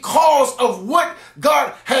things because of what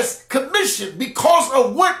God has commissioned, because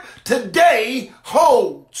of what today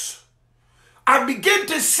holds. I begin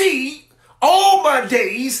to see all my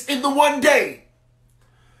days in the one day.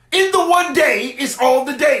 In the one day is all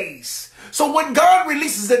the days. So when God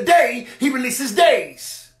releases a day, he releases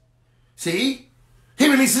days. See? He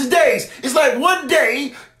releases days. It's like one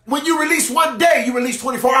day, when you release one day, you release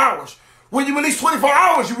 24 hours. When you release 24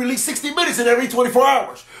 hours, you release 60 minutes in every 24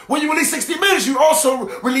 hours. When you release 60 minutes, you also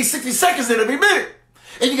release 60 seconds in every minute.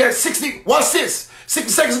 And you got 60, watch this,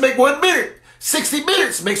 60 seconds make 1 minute. 60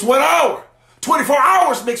 minutes makes 1 hour. 24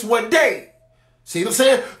 hours makes 1 day. See what I'm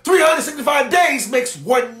saying? 365 days makes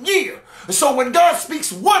 1 year. And so when God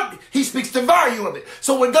speaks one, he speaks the value of it.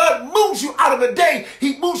 So when God moves you out of a day,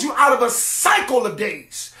 he moves you out of a cycle of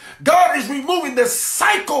days. God is removing the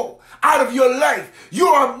cycle out of your life. You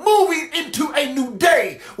are moving into a new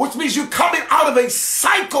day, which means you're coming out of a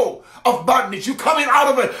cycle of bondage. You're coming out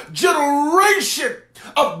of a generation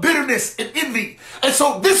of bitterness and envy. And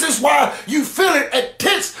so this is why you feel it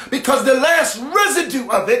intense, because the last residue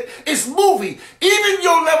of it is moving. Even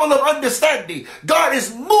your level of understanding, God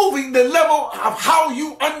is moving the level of how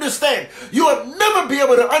you understand. You will never be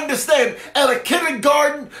able to understand at a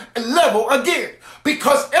kindergarten level again,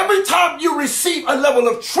 because every time you receive a level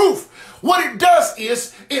of truth, what it does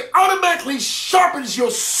is it automatically sharpens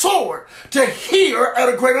your sword to hear at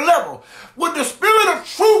a greater level. When the spirit of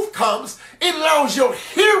truth comes, it allows your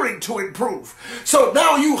hearing to improve. So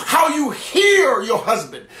now how you hear your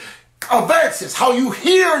husband advances, how you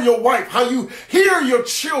hear your wife, how you hear your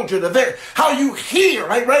children advance, how you hear,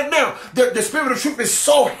 like right now, the spirit of truth is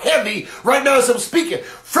so heavy right now as I'm speaking.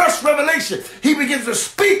 Fresh revelation. He begins to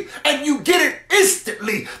speak and you get it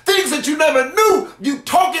instantly. Things that you never knew, you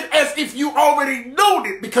talk it as if you already known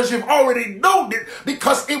it, because you've already known it,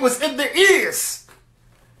 because it was in the ears.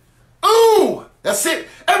 Ooh, that's it.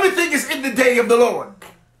 Everything is in the day of the Lord.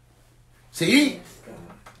 See?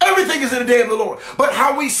 Everything is in the day of the Lord. But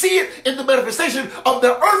how we see it in the manifestation of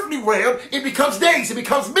the earthly realm, it becomes days, it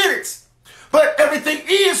becomes minutes. But everything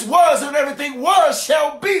is, was, and everything was,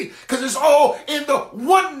 shall be. Because it's all in the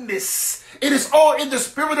oneness. It is all in the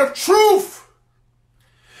spirit of truth.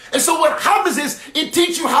 And so what happens is, it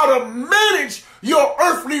teaches you how to manage your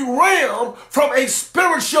earthly realm from a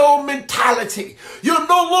spiritual mentality. You're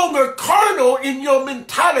no longer carnal in your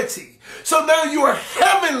mentality. So now you are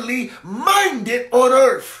heavenly minded on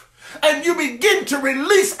earth. And you begin to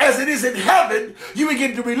release as it is in heaven. You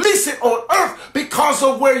begin to release it on earth because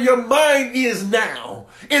of where your mind is now.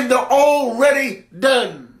 In the already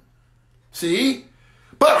done. See?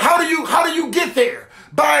 But how do you get there?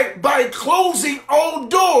 By closing all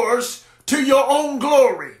doors to your own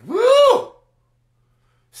glory. Woo!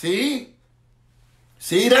 See?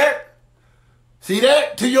 See that? See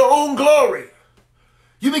that? To your own glory.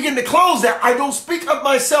 You begin to close that. I don't speak of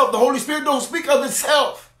myself. The Holy Spirit don't speak of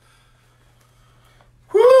itself.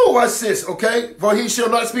 Whoo, what's this? Okay? For he shall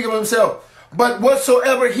not speak of himself, but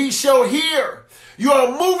whatsoever he shall hear. You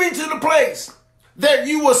are moving to the place that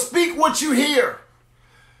you will speak what you hear.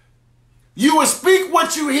 You will speak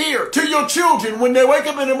what you hear to your children when they wake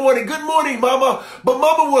up in the morning. Good morning, mama. But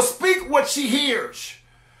mama will speak what she hears.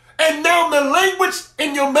 And now the language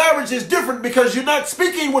in your marriage is different, because you're not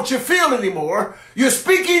speaking what you feel anymore. You're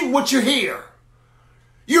speaking what you hear.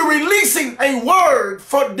 You're releasing a word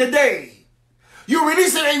for the day. You're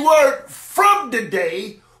releasing a word from the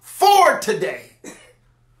day for today.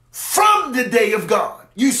 From the day of God.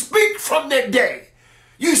 You speak from that day.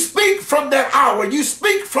 You speak from that hour. You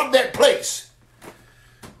speak from that place.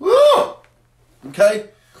 Woo! Okay?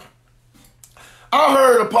 I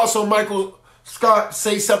heard Apostle Michael Scott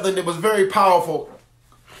say something that was very powerful.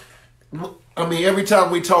 I mean, every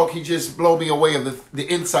time we talk, he just blows me away of the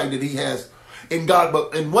insight that he has in God.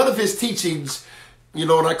 But in one of his teachings, you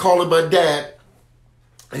know, and I call him my dad,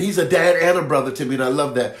 and he's a dad and a brother to me, and I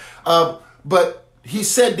love that. But he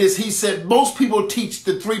said this. He said, most people teach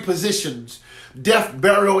the three positions: death,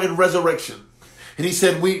 burial, and resurrection. And he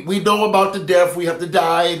said, we know about the death. We have to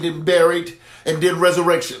die and then buried and then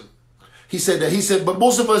resurrection. He said that. He said, but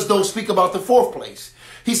most of us don't speak about the fourth place.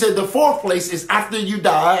 He said the fourth place is after you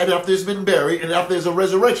die and after it's been buried and after there's a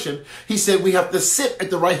resurrection. He said we have to sit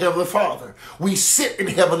at the right hand of the Father. We sit in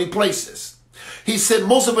heavenly places. He said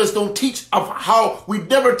most of us don't teach of how we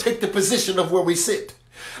never take the position of where we sit.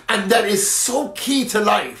 And that is so key to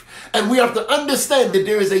life. And we have to understand that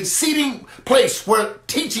there is a seating place where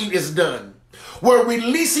teaching is done, where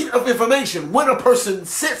releasing of information. When a person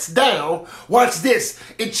sits down, watch this,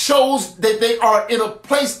 it shows that they are in a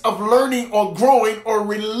place of learning or growing or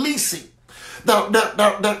releasing. Now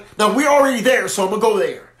we're already there, so I'm gonna go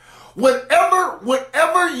there. Whatever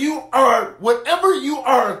you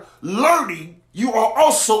are learning, you are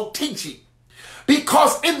also teaching.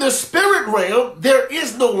 Because in the spirit realm, there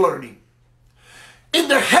is no learning. In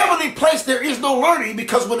the heavenly place, there is no learning,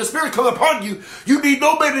 because when the Spirit comes upon you, you need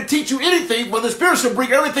no man to teach you anything, but the Spirit should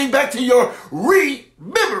bring everything back to your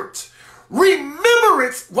remembrance.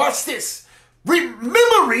 Remembrance, watch this.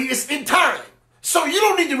 Memory is in time. So you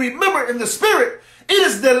don't need to remember in the Spirit. It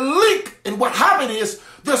is the link. And what happened is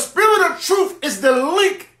the Spirit of truth is the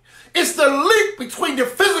link. It's the link between the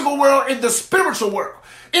physical world and the spiritual world.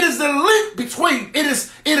 It is the link between, it is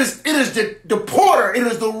the porter, it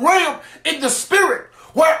is the realm in the spirit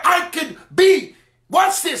where I can be,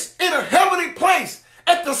 watch this, in a heavenly place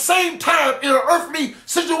at the same time in an earthly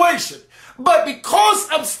situation. But because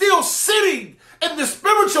I'm still sitting in the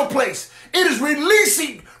spiritual place, it is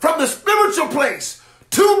releasing from the spiritual place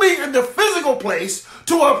to me in the physical place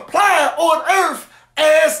to apply on earth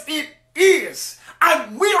as it is.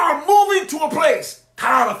 And we are moving to a place,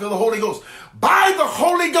 God, I feel the Holy Ghost, by the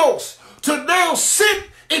Holy Ghost, to now sit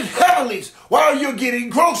in heavenlies while you're getting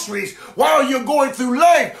groceries, while you're going through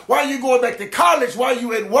life, while you're going back to college, while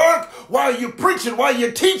you're at work, while you're preaching, while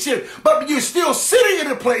you're teaching, but you're still sitting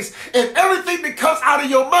in a place, and everything that comes out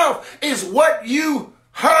of your mouth is what you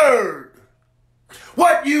heard.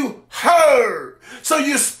 What you heard. So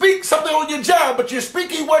you speak something on your job, but you're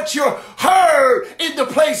speaking what you heard in the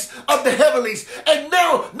place of the heavenlies. And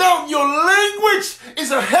now your language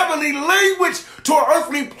is a heavenly language to an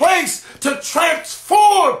earthly place to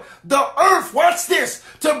transform the earth. Watch this.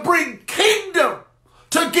 To bring kingdom.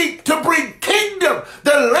 To bring kingdom.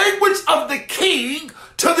 The language of the king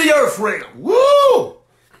to the earth realm. Woo!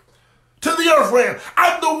 To the earth realm.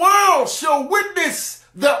 And the world shall witness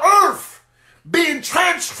the earth being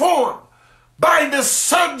transformed by the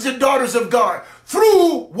sons and daughters of God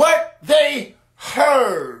through what they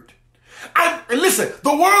heard. And listen,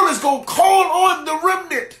 the world is going to call on the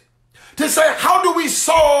remnant to say, how do we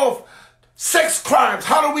solve sex crimes?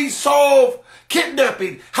 How do we solve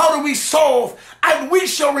kidnapping? How do we solve? And we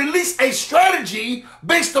shall release a strategy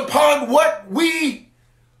based upon what we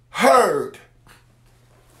heard.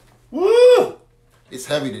 Woo! It's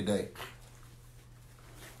heavy today.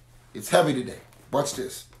 It's heavy today. Watch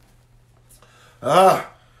this.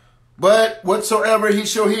 But whatsoever he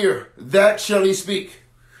shall hear, that shall he speak,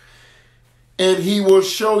 and he will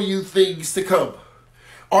show you things to come.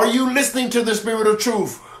 Are you listening to the Spirit of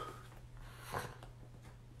truth?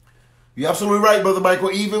 You're absolutely right, Brother Michael.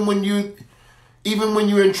 Even when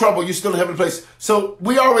you're in trouble, you still have a place. So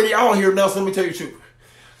we already out here now, so let me tell you the truth.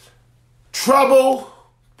 Trouble,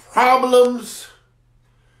 problems,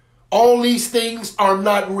 all these things are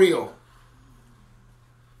not real.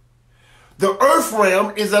 The earth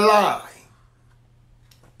realm is a lie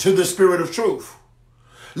to the Spirit of truth.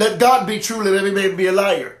 Let God be true, let every man be a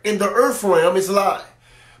liar. In the earth realm, it's a lie.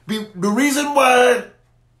 The reason why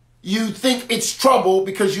you think it's trouble,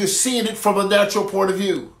 because you're seeing it from a natural point of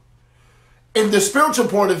view. In the spiritual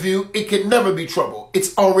point of view, it can never be trouble.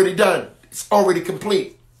 It's already done. It's already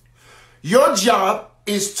complete. Your job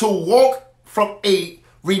is to walk from a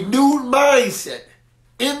renewed mindset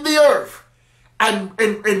in the earth. And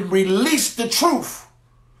release the truth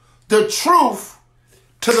to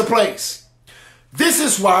the place. This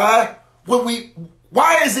is why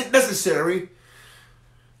why is it necessary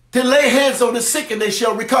to lay hands on the sick and they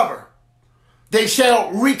shall recover? They shall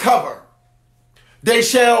recover. They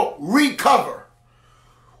shall recover.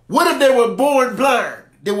 What if they were born blind?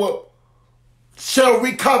 They were shall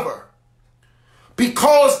recover.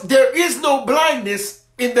 Because there is no blindness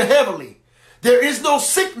in the heavenly. There is no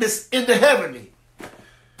sickness in the heavenly.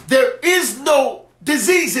 There is no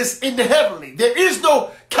diseases in the heavenly. There is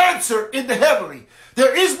no cancer in the heavenly.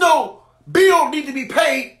 There is no bill need to be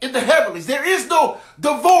paid in the heavenlies. There is no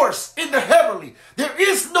divorce in the heavenly. There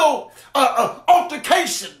is no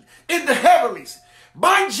altercation in the heavenlies.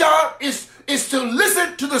 My job is to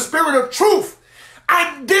listen to the spirit of truth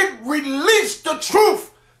and then release the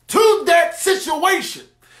truth to that situation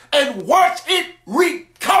and watch it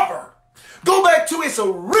recover. Go back to its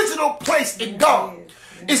original place in God.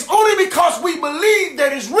 It's only because we believe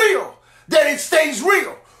that it's real that it stays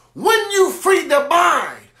real. When you free the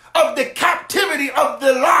mind of the captivity of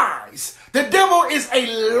the lies, the devil is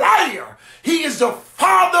a liar. He is the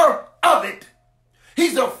father of it.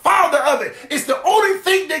 He's the father of it. It's the only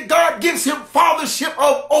thing that God gives him fathership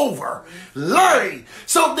of over. Lying.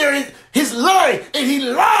 So there is his lying. And he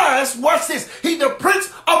lies, watch this, he's the prince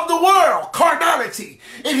of the world, carnality.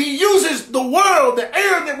 And he uses the world, the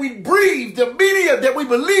air that we breathe, the media that we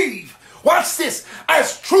believe, watch this,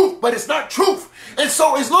 as truth, but it's not truth. And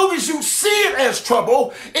so as long as you see it as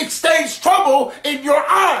trouble, it stays trouble in your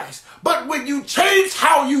eyes. But when you change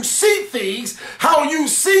how you see things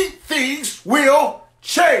will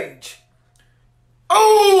change.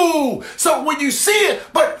 Oh, so when you see it,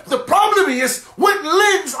 but the problem is, what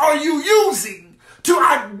lens are you using to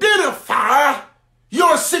identify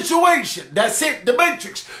your situation? That's it, the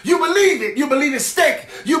matrix. You believe it. You believe it's steak.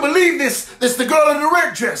 You believe this the girl in the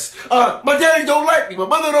red dress. My daddy don't like me. My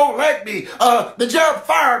mother don't like me. The job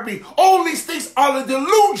fired me. All these things are a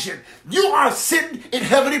delusion. You are sitting in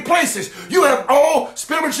heavenly places. You have all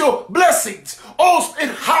spiritual blessings, all in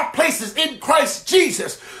high places in Christ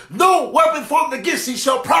Jesus. No weapon formed against thee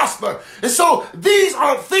shall prosper. And so these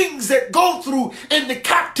are things that go through in the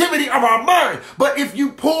captivity of our mind. But if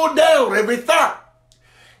you pull down every thought,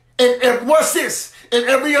 and what's this? And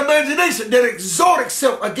every imagination that exalts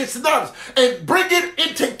itself against the knowledge, and bring it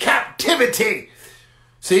into captivity.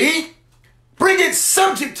 See? Bring it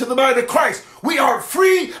subject to the mind of Christ. We are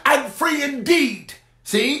free and free indeed.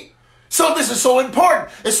 See? So this is so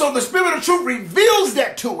important. And so the Spirit of truth reveals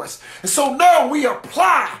that to us. And so now we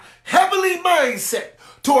apply heavenly mindset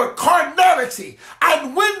toward carnality.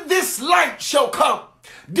 And when this light shall come,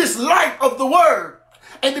 this light of the word,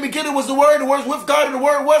 in the beginning was the Word was with God, and the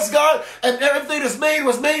Word was God, and everything that's made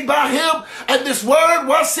was made by Him. And this Word,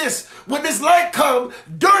 watch this, when this light comes,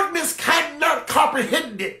 darkness cannot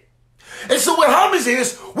comprehend it. And so what happens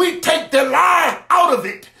is, we take the lie out of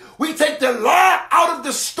it. We take the lie out of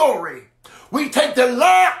the story. We take the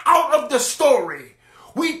lie out of the story.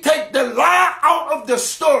 We take the lie out of the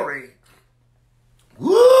story.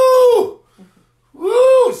 Woo!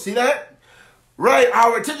 Woo! See that? Right,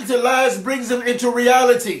 our attention to lies brings them into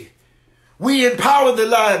reality. We empower the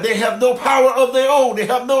lie. They have no power of their own. They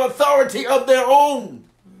have no authority of their own.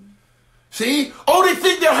 See, only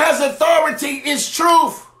thing that has authority is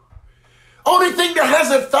truth. Only thing that has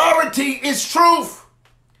authority is truth.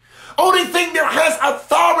 Only thing that has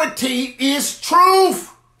authority is truth.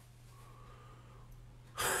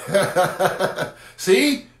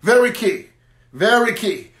 See, very key, very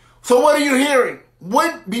key. So what are you hearing?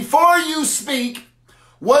 Before you speak,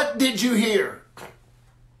 what did you hear?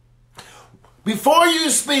 Before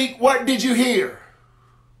you speak, what did you hear?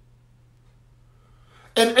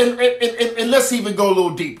 And let's even go a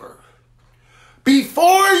little deeper.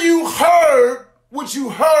 Before you heard what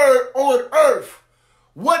you heard on earth,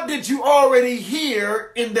 what did you already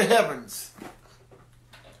hear in the heavens?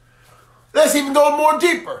 Let's even go more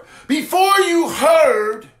deeper. Before you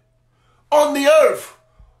heard on the earth,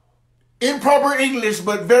 improper English,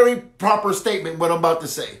 but very proper statement, what I'm about to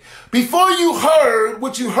say. Before you heard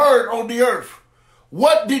what you heard on the earth,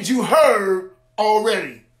 what did you heard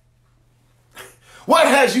already? What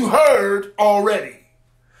has you heard already?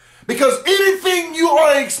 Because anything you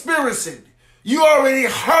are experiencing, you already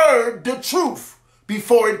heard the truth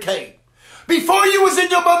before it came. Before you was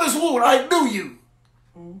in your mother's womb, I knew you.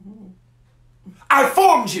 I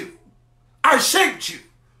formed you. I shaped you.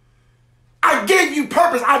 I gave you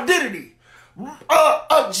purpose, identity.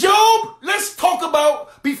 Job, let's talk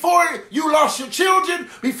about before you lost your children,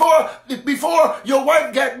 before your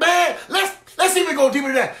wife got mad. Let's even go deeper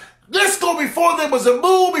than that. Let's go before there was a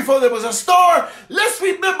moon, before there was a star. Let's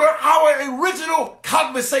remember our original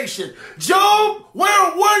conversation. Job,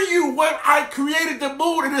 where were you when I created the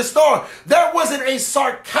moon and the star? That wasn't a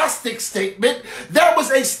sarcastic statement. That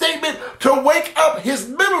was a statement to wake up his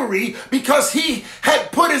memory because he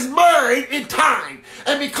had put his mind in time.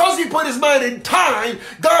 And because he put his mind in time,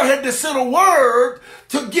 God had to send a word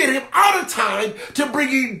to get him out of time, to bring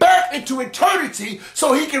him back into eternity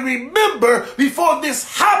so he can remember before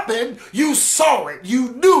this happened, you saw it, you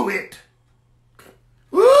knew it.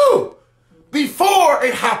 Woo! Before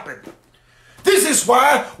it happened. This is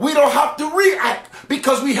why we don't have to react,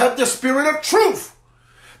 because we have the Spirit of truth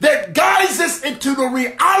that guides us into the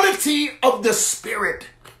reality of the Spirit.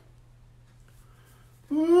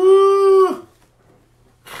 Ooh.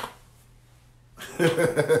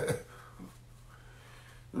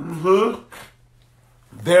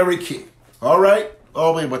 Very key. All right.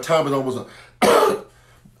 Oh man, my time is almost up.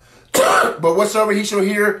 But whatsoever he shall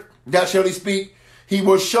hear, that shall he speak. He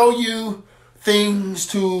will show you things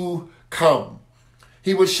to come.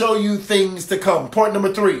 He will show you things to come. Point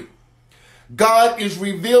number 3. God is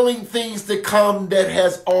revealing things to come that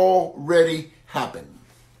has already happened.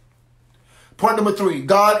 Point number 3.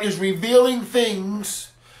 God is revealing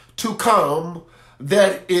things to come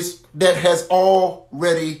that has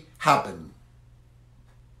already happened.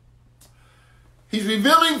 He's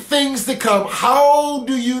revealing things to come. How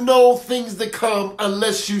do you know things to come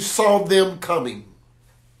unless you saw them coming?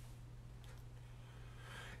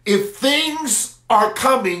 If things are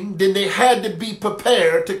coming, then they had to be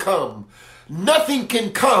prepared to come. Nothing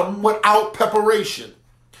can come without preparation.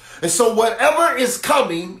 And so whatever is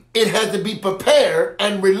coming, it has to be prepared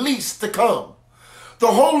and released to come. The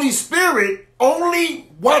Holy Spirit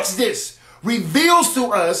only, watch this, reveals to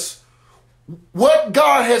us what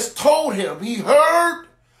God has told him. He heard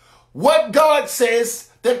what God says.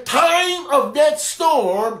 The time of that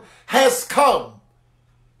storm has come.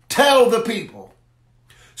 Tell the people.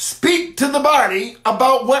 Speak to the body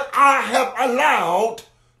about what I have allowed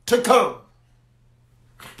to come.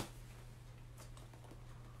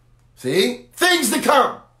 See? Things to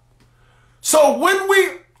come. So when we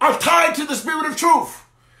are tied to the Spirit of truth,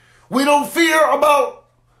 we don't fear about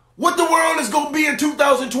what the world is going to be in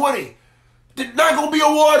 2020. There's not going to be a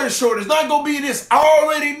water shortage. It's not going to be this. I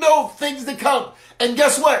already know things to come. And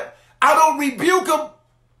guess what? I don't rebuke them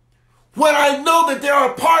when I know that they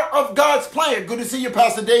are a part of God's plan. Good to see you,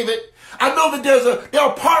 Pastor David. I know that they're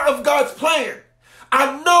a part of God's plan.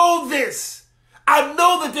 I know this. I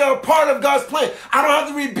know that they're a part of God's plan. I don't have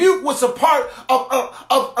to rebuke what's a part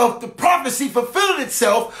of the prophecy fulfilling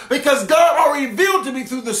itself, because God already revealed to me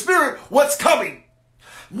through the Spirit what's coming.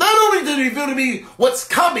 Not only did he reveal to me what's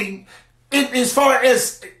coming in as far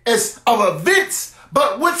as of events,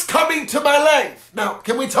 but what's coming to my life. Now,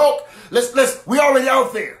 can we talk? We already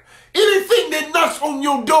out there. Anything that knocks on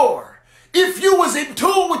your door, if you was in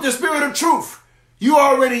tune with the Spirit of truth, you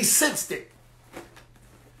already sensed it.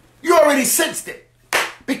 You already sensed it.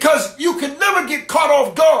 Because you can never get caught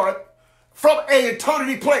off guard from an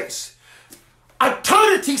eternity place.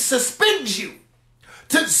 Eternity suspends you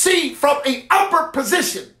to see from an upper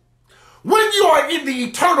position. When you are in the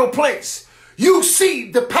eternal place, you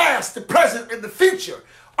see the past, the present, and the future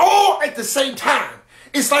all at the same time.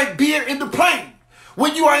 It's like being in the plane.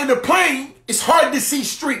 When you are in the plane, it's hard to see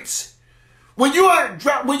streets. When you are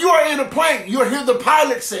in a plane, you'll hear the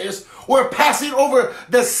pilot says, we're passing over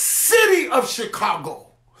the city of Chicago.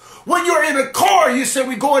 When you're in a car, you say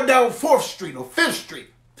we're going down 4th Street or 5th Street.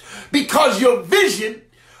 Because your vision,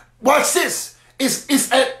 watch this,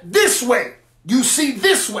 is at this way. You see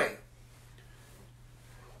this way.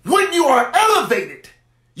 When you are elevated,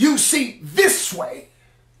 you see this way.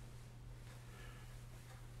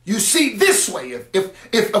 You see this way.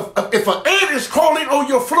 If an ant is crawling on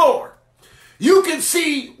your floor, you can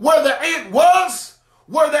see where the ant was,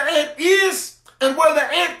 where the ant is, and where the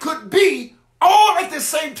ant could be all at the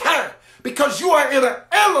same time, because you are in an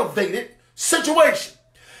elevated situation.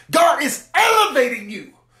 God is elevating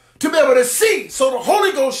you to be able to see. So the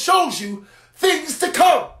Holy Ghost shows you things to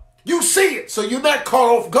come. You see it. So you're not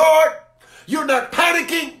caught off guard. You're not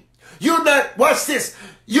panicking. You're not, watch this,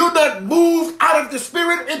 you're not moved out of the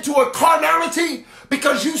Spirit into a carnality,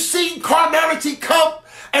 because you've seen carnality come.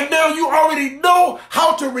 And now you already know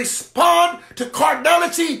how to respond to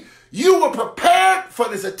carnality. You were prepared for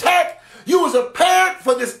this attack. You was prepared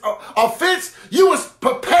for this offense. You was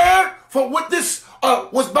prepared for what this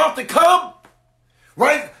was about to come.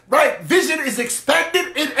 Right? Vision is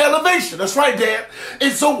expanded in elevation. That's right, Dad.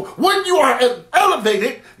 And so when you are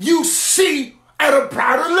elevated, you see at a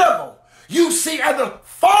brighter level. You see at a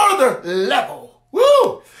farther level.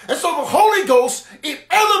 Woo! And so the Holy Ghost, it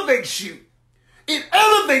elevates you. It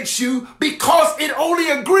elevates you because it only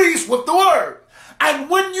agrees with the word. And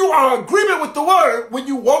when you are in agreement with the word, when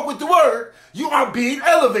you walk with the word, you are being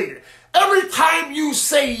elevated. Every time you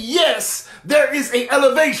say yes, there is an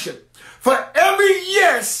elevation. For every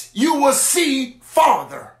yes, you will see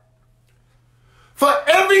Father. For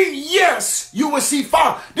every yes, you will see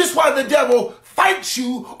Father. This is why the devil fights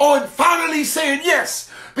you on finally saying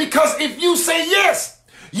yes. Because if you say yes,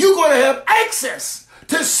 you're going to have access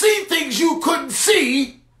to see things you couldn't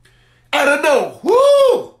see at a no.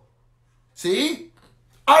 Woo! See?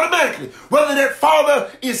 Automatically. Whether that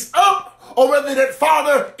Father is up or whether that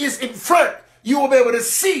Father is in front, you will be able to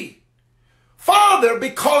see Father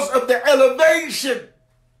because of the elevation.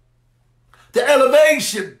 The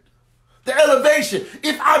elevation. The elevation.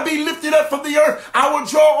 If I be lifted up from the earth, I will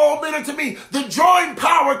draw all men unto me. The drawing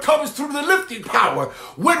power comes through the lifting power.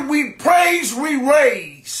 When we praise, we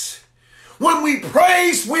raise. When we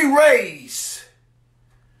praise, we raise.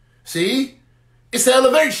 See? It's the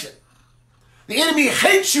elevation. The enemy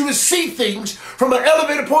hates you to see things from an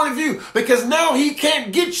elevated point of view because now he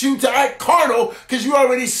can't get you to act carnal because you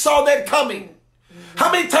already saw that coming. How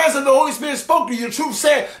many times have the Holy Spirit spoke to you? The truth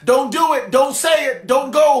said, don't do it, don't say it,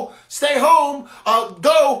 don't go, stay home,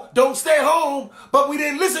 go, don't stay home. But we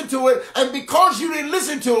didn't listen to it. And because you didn't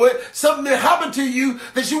listen to it, something that happened to you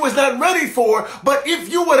that you was not ready for. But if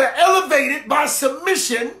you would have elevated by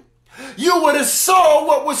submission, you would have saw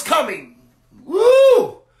what was coming.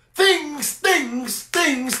 Woo!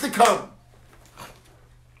 Things to come.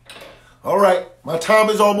 All right, my time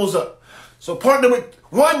is almost up. So point number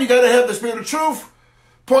one, you got to have the spirit of truth.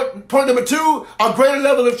 Point number two, a greater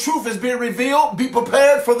level of truth is being revealed. Be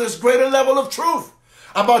prepared for this greater level of truth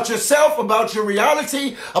about yourself, about your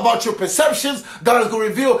reality, about your perceptions. God is going to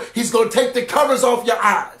reveal. He's going to take the covers off your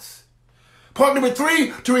eyes. Point number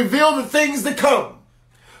three, to reveal the things to come.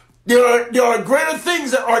 There are greater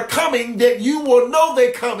things that are coming that you will know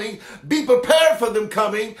they're coming. Be prepared for them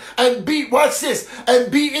coming and watch this,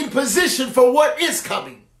 and be in position for what is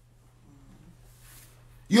coming.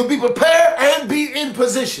 You'll be prepared and be in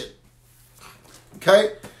position.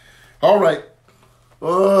 Okay? All right.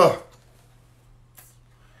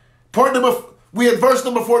 We had verse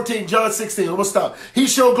number 14, John 16. I'm going to stop. He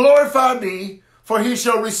shall glorify me, for he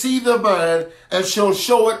shall receive the mine and shall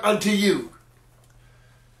show it unto you.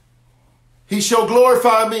 He shall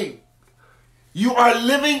glorify me. You are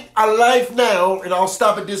living a life now, and I'll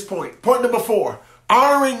stop at this point. Point number 4,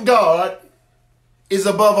 honoring God is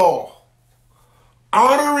above all.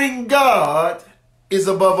 Honoring God is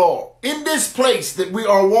above all. In this place that we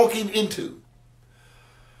are walking into,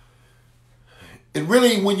 and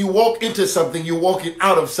really when you walk into something, you're walking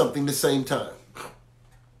out of something at the same time.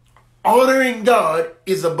 Honoring God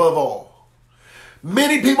is above all.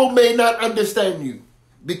 Many people may not understand you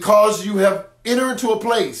because you have entered into a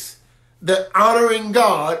place that honoring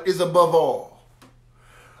God is above all.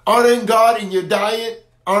 Honoring God in your diet,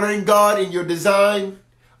 honoring God in your design,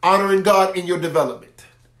 honoring God in your development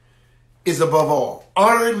is above all.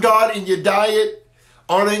 Honoring God in your diet,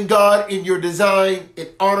 honoring God in your design, and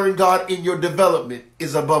honoring God in your development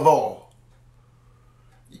is above all.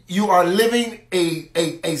 You are living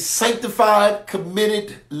a sanctified,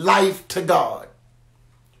 committed life to God.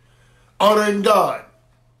 Honoring God.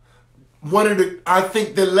 I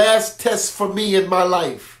think the last test for me in my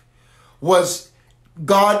life was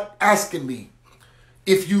God asking me,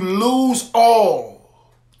 if you lose all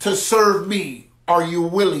to serve me, are you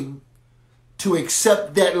willing to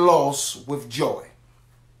accept that loss with joy?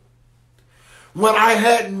 When I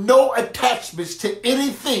had no attachments to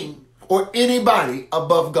anything or anybody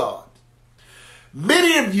above God.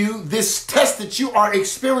 Many of you, this test that you are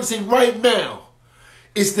experiencing right now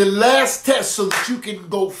is the last test so that you can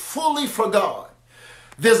go fully for God.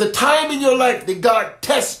 There's a time in your life that God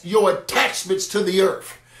tests your attachments to the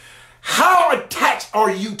earth. How attached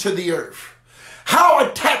are you to the earth? How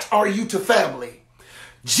attached are you to family?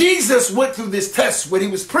 Jesus went through this test when he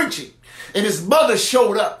was preaching, and his mother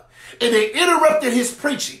showed up, and they interrupted his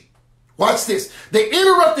preaching. Watch this. They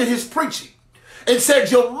interrupted his preaching and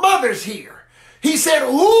said, your mother's here. He said,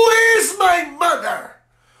 who is my mother?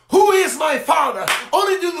 Who is my father?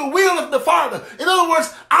 Only do the will of the Father. In other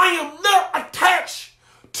words, I am not attached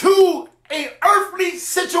to an earthly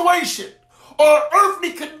situation or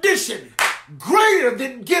earthly condition greater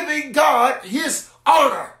than giving God his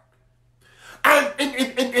honor. And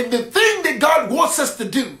the thing that God wants us to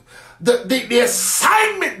do, the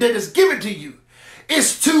assignment that is given to you,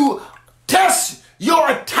 is to test your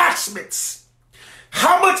attachments.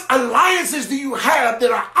 How much alliances do you have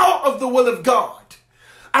that are out of the will of God?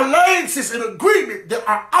 Alliances and agreement that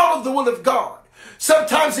are out of the will of God.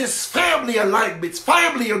 Sometimes it's family alignments,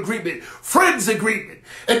 family agreement, friends agreement.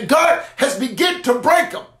 And God has begun to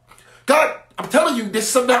break them. God, I'm telling you, this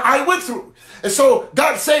is something that I went through. And so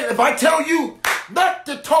God said, if I tell you not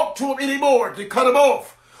to talk to him anymore, to cut him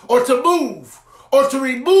off, or to move, or to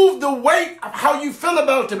remove the weight of how you feel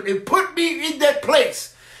about them and put me in that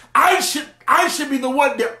place. I should be the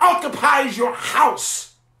one that occupies your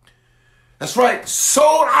house. That's right.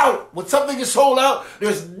 Sold out. When something is sold out,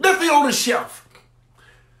 there's nothing on the shelf.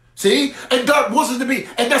 See? And God wants us to be.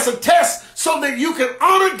 And that's a test so that you can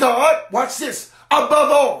honor God. Watch this.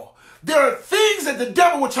 Above all. There are things that the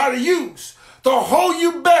devil will try to use to hold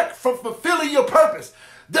you back from fulfilling your purpose.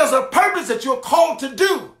 There's a purpose that you're called to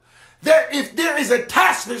do. That if there is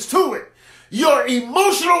attachments to it, your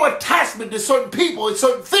emotional attachment to certain people and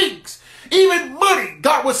certain things, even money,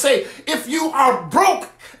 God would say, if you are broke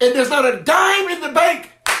and there's not a dime in the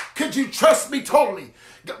bank, could you trust me totally?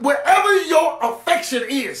 Wherever your affection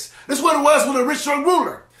is, this is what it was with a rich young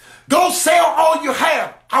ruler. Go sell all you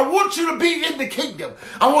have. I want you to be in the kingdom.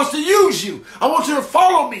 I want to use you. I want you to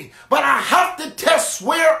follow me. But I have to test,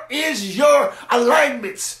 where is your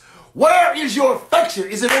alignments? Where is your affection?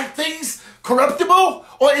 Is it on things corruptible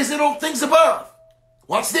or is it on things above?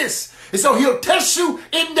 Watch this. And so he'll test you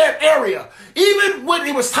in that area. Even when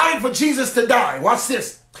it was time for Jesus to die. Watch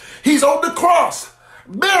this. He's on the cross.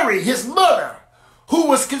 Mary, his mother, who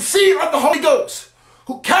was conceived of the Holy Ghost,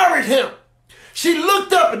 who carried him. She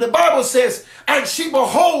looked up, and the Bible says, and she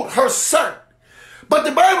behold her son. But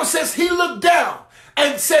the Bible says he looked down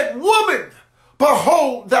and said, woman,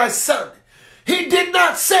 behold thy son. He did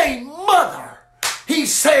not say mother. He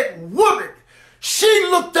said woman. She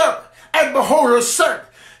looked up and behold her son.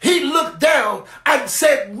 He looked down and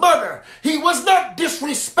said mother. He was not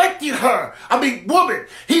disrespecting her. Woman.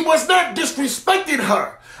 He was not disrespecting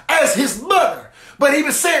her as his mother. But he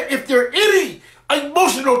was saying, if there are any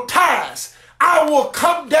emotional ties, I will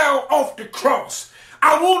come down off the cross.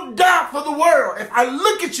 I won't die for the world. If I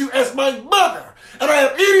look at you as my mother and I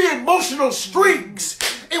have any emotional strings,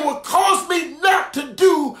 it will cause me not to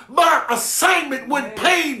do my assignment when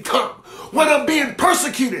pain comes, when I'm being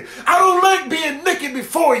persecuted. I don't like being naked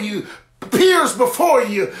before you, peers before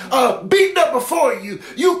you, beaten up before you.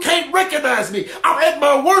 You can't recognize me. I'm at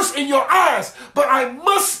my worst in your eyes, but I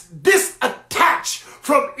must disattach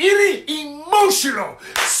from any emotional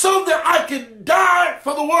so that I can die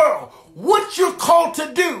for the world. What you're called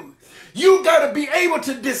to do, you got to be able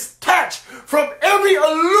to detach from every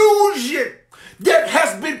illusion that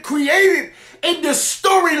has been created in the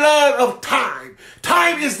storyline of time.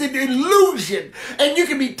 Time is an illusion, and you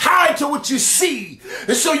can be tied to what you see.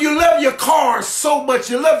 And so you love your car so much,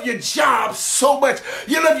 you love your job so much,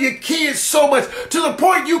 you love your kids so much, to the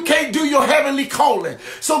point you can't do your heavenly calling.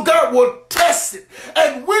 So God will test it.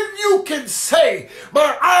 And when you can say,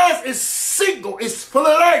 my eyes is single, it's full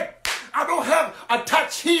of light, I don't have a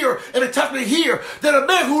touch here and a touch here, that a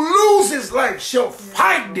man who loses life shall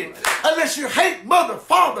find it. Unless you hate mother,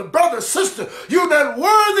 father, brother, sister, you're not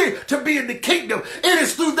worthy to be in the kingdom. It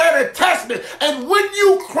is through that attachment. And when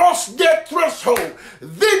you cross that threshold,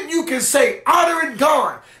 then you can say, honoring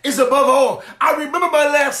God is above all. I remember my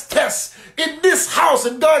last test in this house,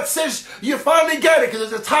 and God says, you finally got it, because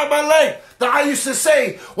there's a time in my life that I used to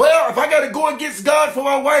say, well, if I got to go against God for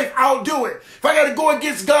my wife, I'll do it. If I got to go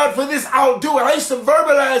against God for this, I'll do it. I used to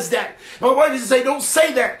verbalize that. My wife used to say, don't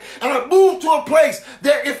say that. And I moved to a place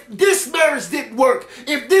that if this marriage didn't work,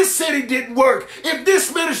 if this city didn't work, if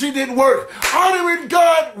this ministry didn't work, honoring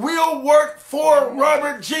God will work for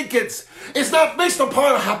Robert Jenkins. It's not based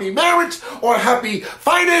upon a happy marriage or happy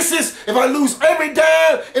finances. If I lose every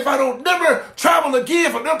dime, if I don't never travel again,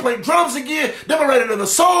 if I never play drums again, never write another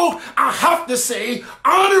song, I have to say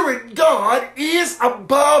honoring God is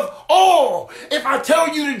above all. If I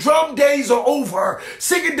tell you the drum days are over,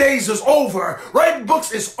 singing days is over, writing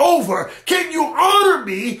books is over, can you honor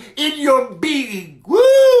me in your being?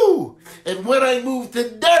 Woo! And when I move to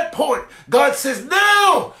that point, God says,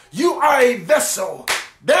 now you are a vessel.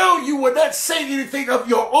 Now you will not say anything of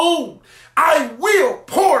your own. I will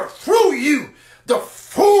pour through you the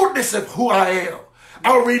fullness of who I am.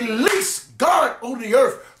 I'll release God on the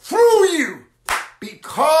earth through you,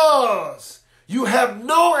 because you have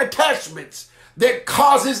no attachments that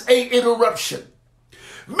causes a interruption.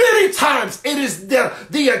 Many times it is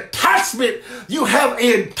the attachment. You have an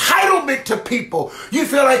entitlement to people. You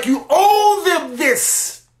feel like you owe them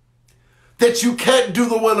this, that you can't do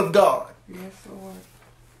the will of God. Yes, Lord.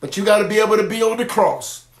 But you got to be able to be on the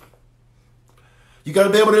cross. You got to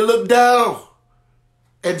be able to look down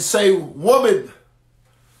and say, woman,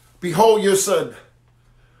 behold your son.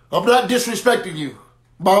 I'm not disrespecting you.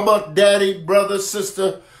 Mama, daddy, brother,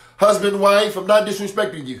 sister, husband, wife, I'm not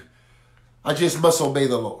disrespecting you. I just must obey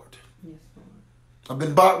the Lord. Yes, Lord. I've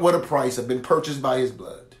been bought with a price. I've been purchased by his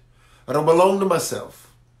blood. I don't belong to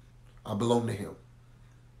myself. I belong to him.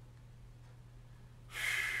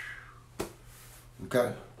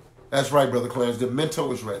 Okay. That's right, Brother Clarence. The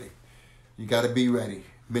mental is ready. You got to be ready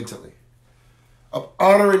mentally. Of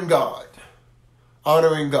honoring God.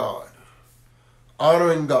 Honoring God.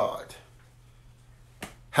 Honoring God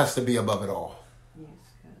has to be above it all. Yes,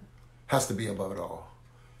 God. Has to be above it all.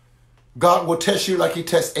 God will test you like he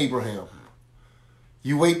tests Abraham.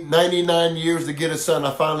 You wait 99 years to get a son.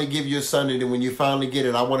 I finally give you a son. And then when you finally get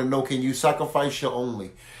it, I want to know, can you sacrifice your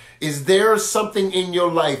only? Is there something in your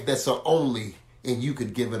life that's an only and you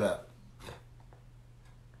could give it up?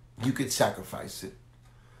 You could sacrifice it.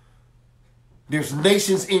 There's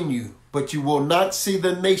nations in you, but you will not see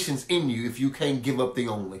the nations in you if you can't give up the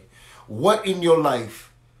only. What in your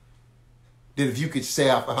life that if you could say,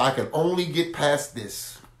 if I can only get past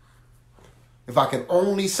this, if I can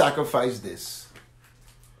only sacrifice this,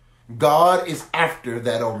 God is after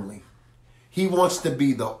that only. He wants to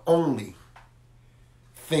be the only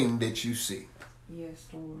thing that you see. Yes,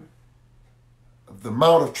 Lord. The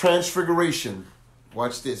Mount of Transfiguration,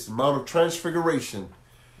 watch this, the Mount of Transfiguration,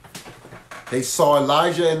 they saw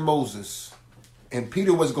Elijah and Moses, and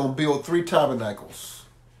Peter was going to build 3 tabernacles.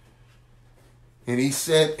 And he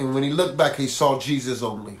said, and when he looked back, he saw Jesus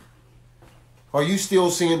only. Are you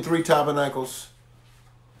still seeing 3 tabernacles?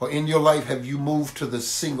 Or in your life, have you moved to the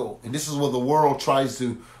single? And this is where the world tries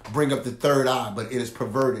to bring up the third eye, but it is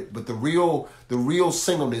perverted. But the real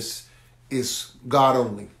singleness is God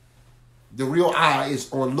only. The real eye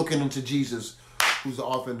is on looking into Jesus, who's the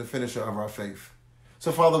author and the finisher of our faith.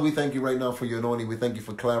 So, Father, we thank you right now for your anointing. We thank you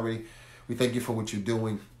for clarity. We thank you for what you're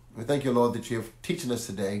doing. We thank you, Lord, that you're teaching us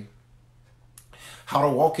today how to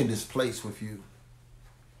walk in this place with you.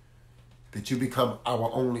 That you become our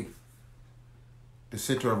only, the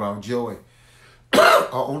center of our joy, our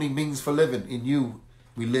only means for living. In you,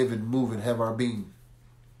 we live and move and have our being.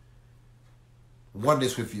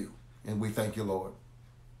 Oneness with you. And we thank you, Lord.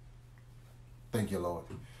 Thank you, Lord.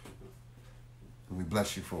 And we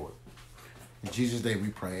bless you for it. In Jesus' name we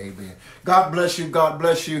pray. Amen. God bless you. God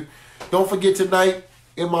bless you. Don't forget tonight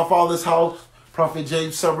in my Father's house, Prophet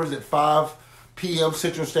James Summers at 5 p.m.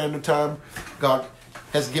 Central Standard Time. God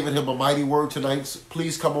has given him a mighty word tonight. So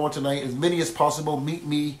please come on tonight. As many as possible, meet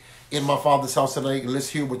me in my Father's house tonight. And let's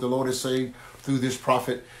hear what the Lord is saying through this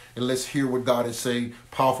prophet. And let's hear what God is saying.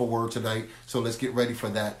 Powerful word tonight. So let's get ready for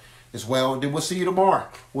that as well. And then we'll see you tomorrow.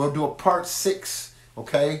 We'll do a part 6.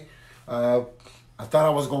 Okay? I thought I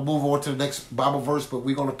was going to move on to the next Bible verse, but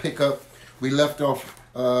we're going to pick up. We left off.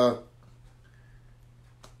 We'll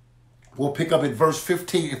pick up at verse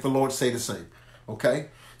 15 if the Lord say the same. Okay?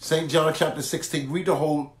 St. John chapter 16. Read the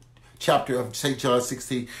whole chapter of St. John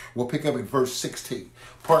 16. We'll pick up at verse 16.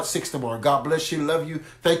 Part 6 tomorrow. God bless you. Love you.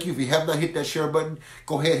 Thank you. If you have not hit that share button,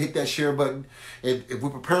 go ahead, hit that share button. And if we're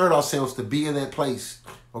preparing ourselves to be in that place,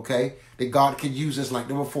 okay, that God can use us like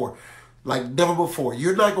never before. Like never before.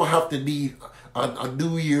 You're not going to have to need a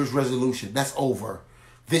New Year's resolution. That's over.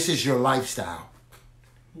 This is your lifestyle.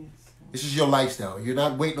 Yes. This is your lifestyle. You're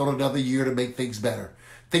not waiting on another year to make things better.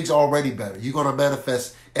 Things are already better. You're going to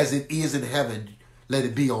manifest as it is in heaven. Let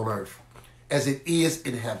it be on earth. As it is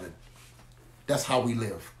in heaven. That's how we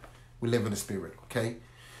live. We live in the spirit. Okay?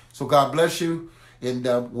 So God bless you. And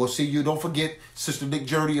we'll see you. Don't forget, Sister Nick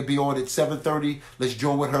Journey will be on at 7:30. Let's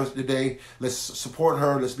join with her today. Let's support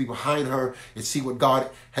her. Let's be behind her and see what God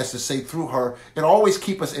has to say through her. And always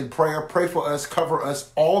keep us in prayer. Pray for us. Cover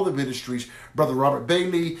us. All the ministries. Brother Robert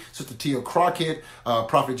Bailey, Sister Tia Crockett,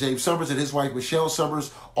 Prophet James Summers and his wife Michelle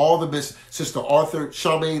Summers, all the Sister Arthur,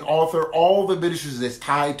 Charmaine Arthur, all the ministries that's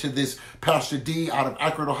tied to this. Pastor D out of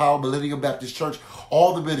Akron, Ohio, Millennium Baptist Church,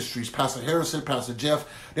 all the ministries. Pastor Harrison, Pastor Jeff.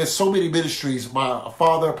 There's so many ministries. My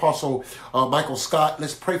father, Apostle Michael Scott.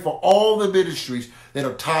 Let's pray for all the ministries that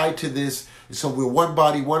are tied to this. And so we're one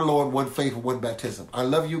body, one Lord, one faith, and one baptism. I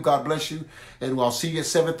love you. God bless you. And I'll see you at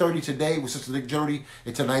 7:30 today with Sister Nick Journey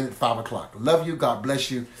and tonight at 5 o'clock. Love you. God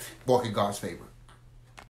bless you. Walk in God's favor.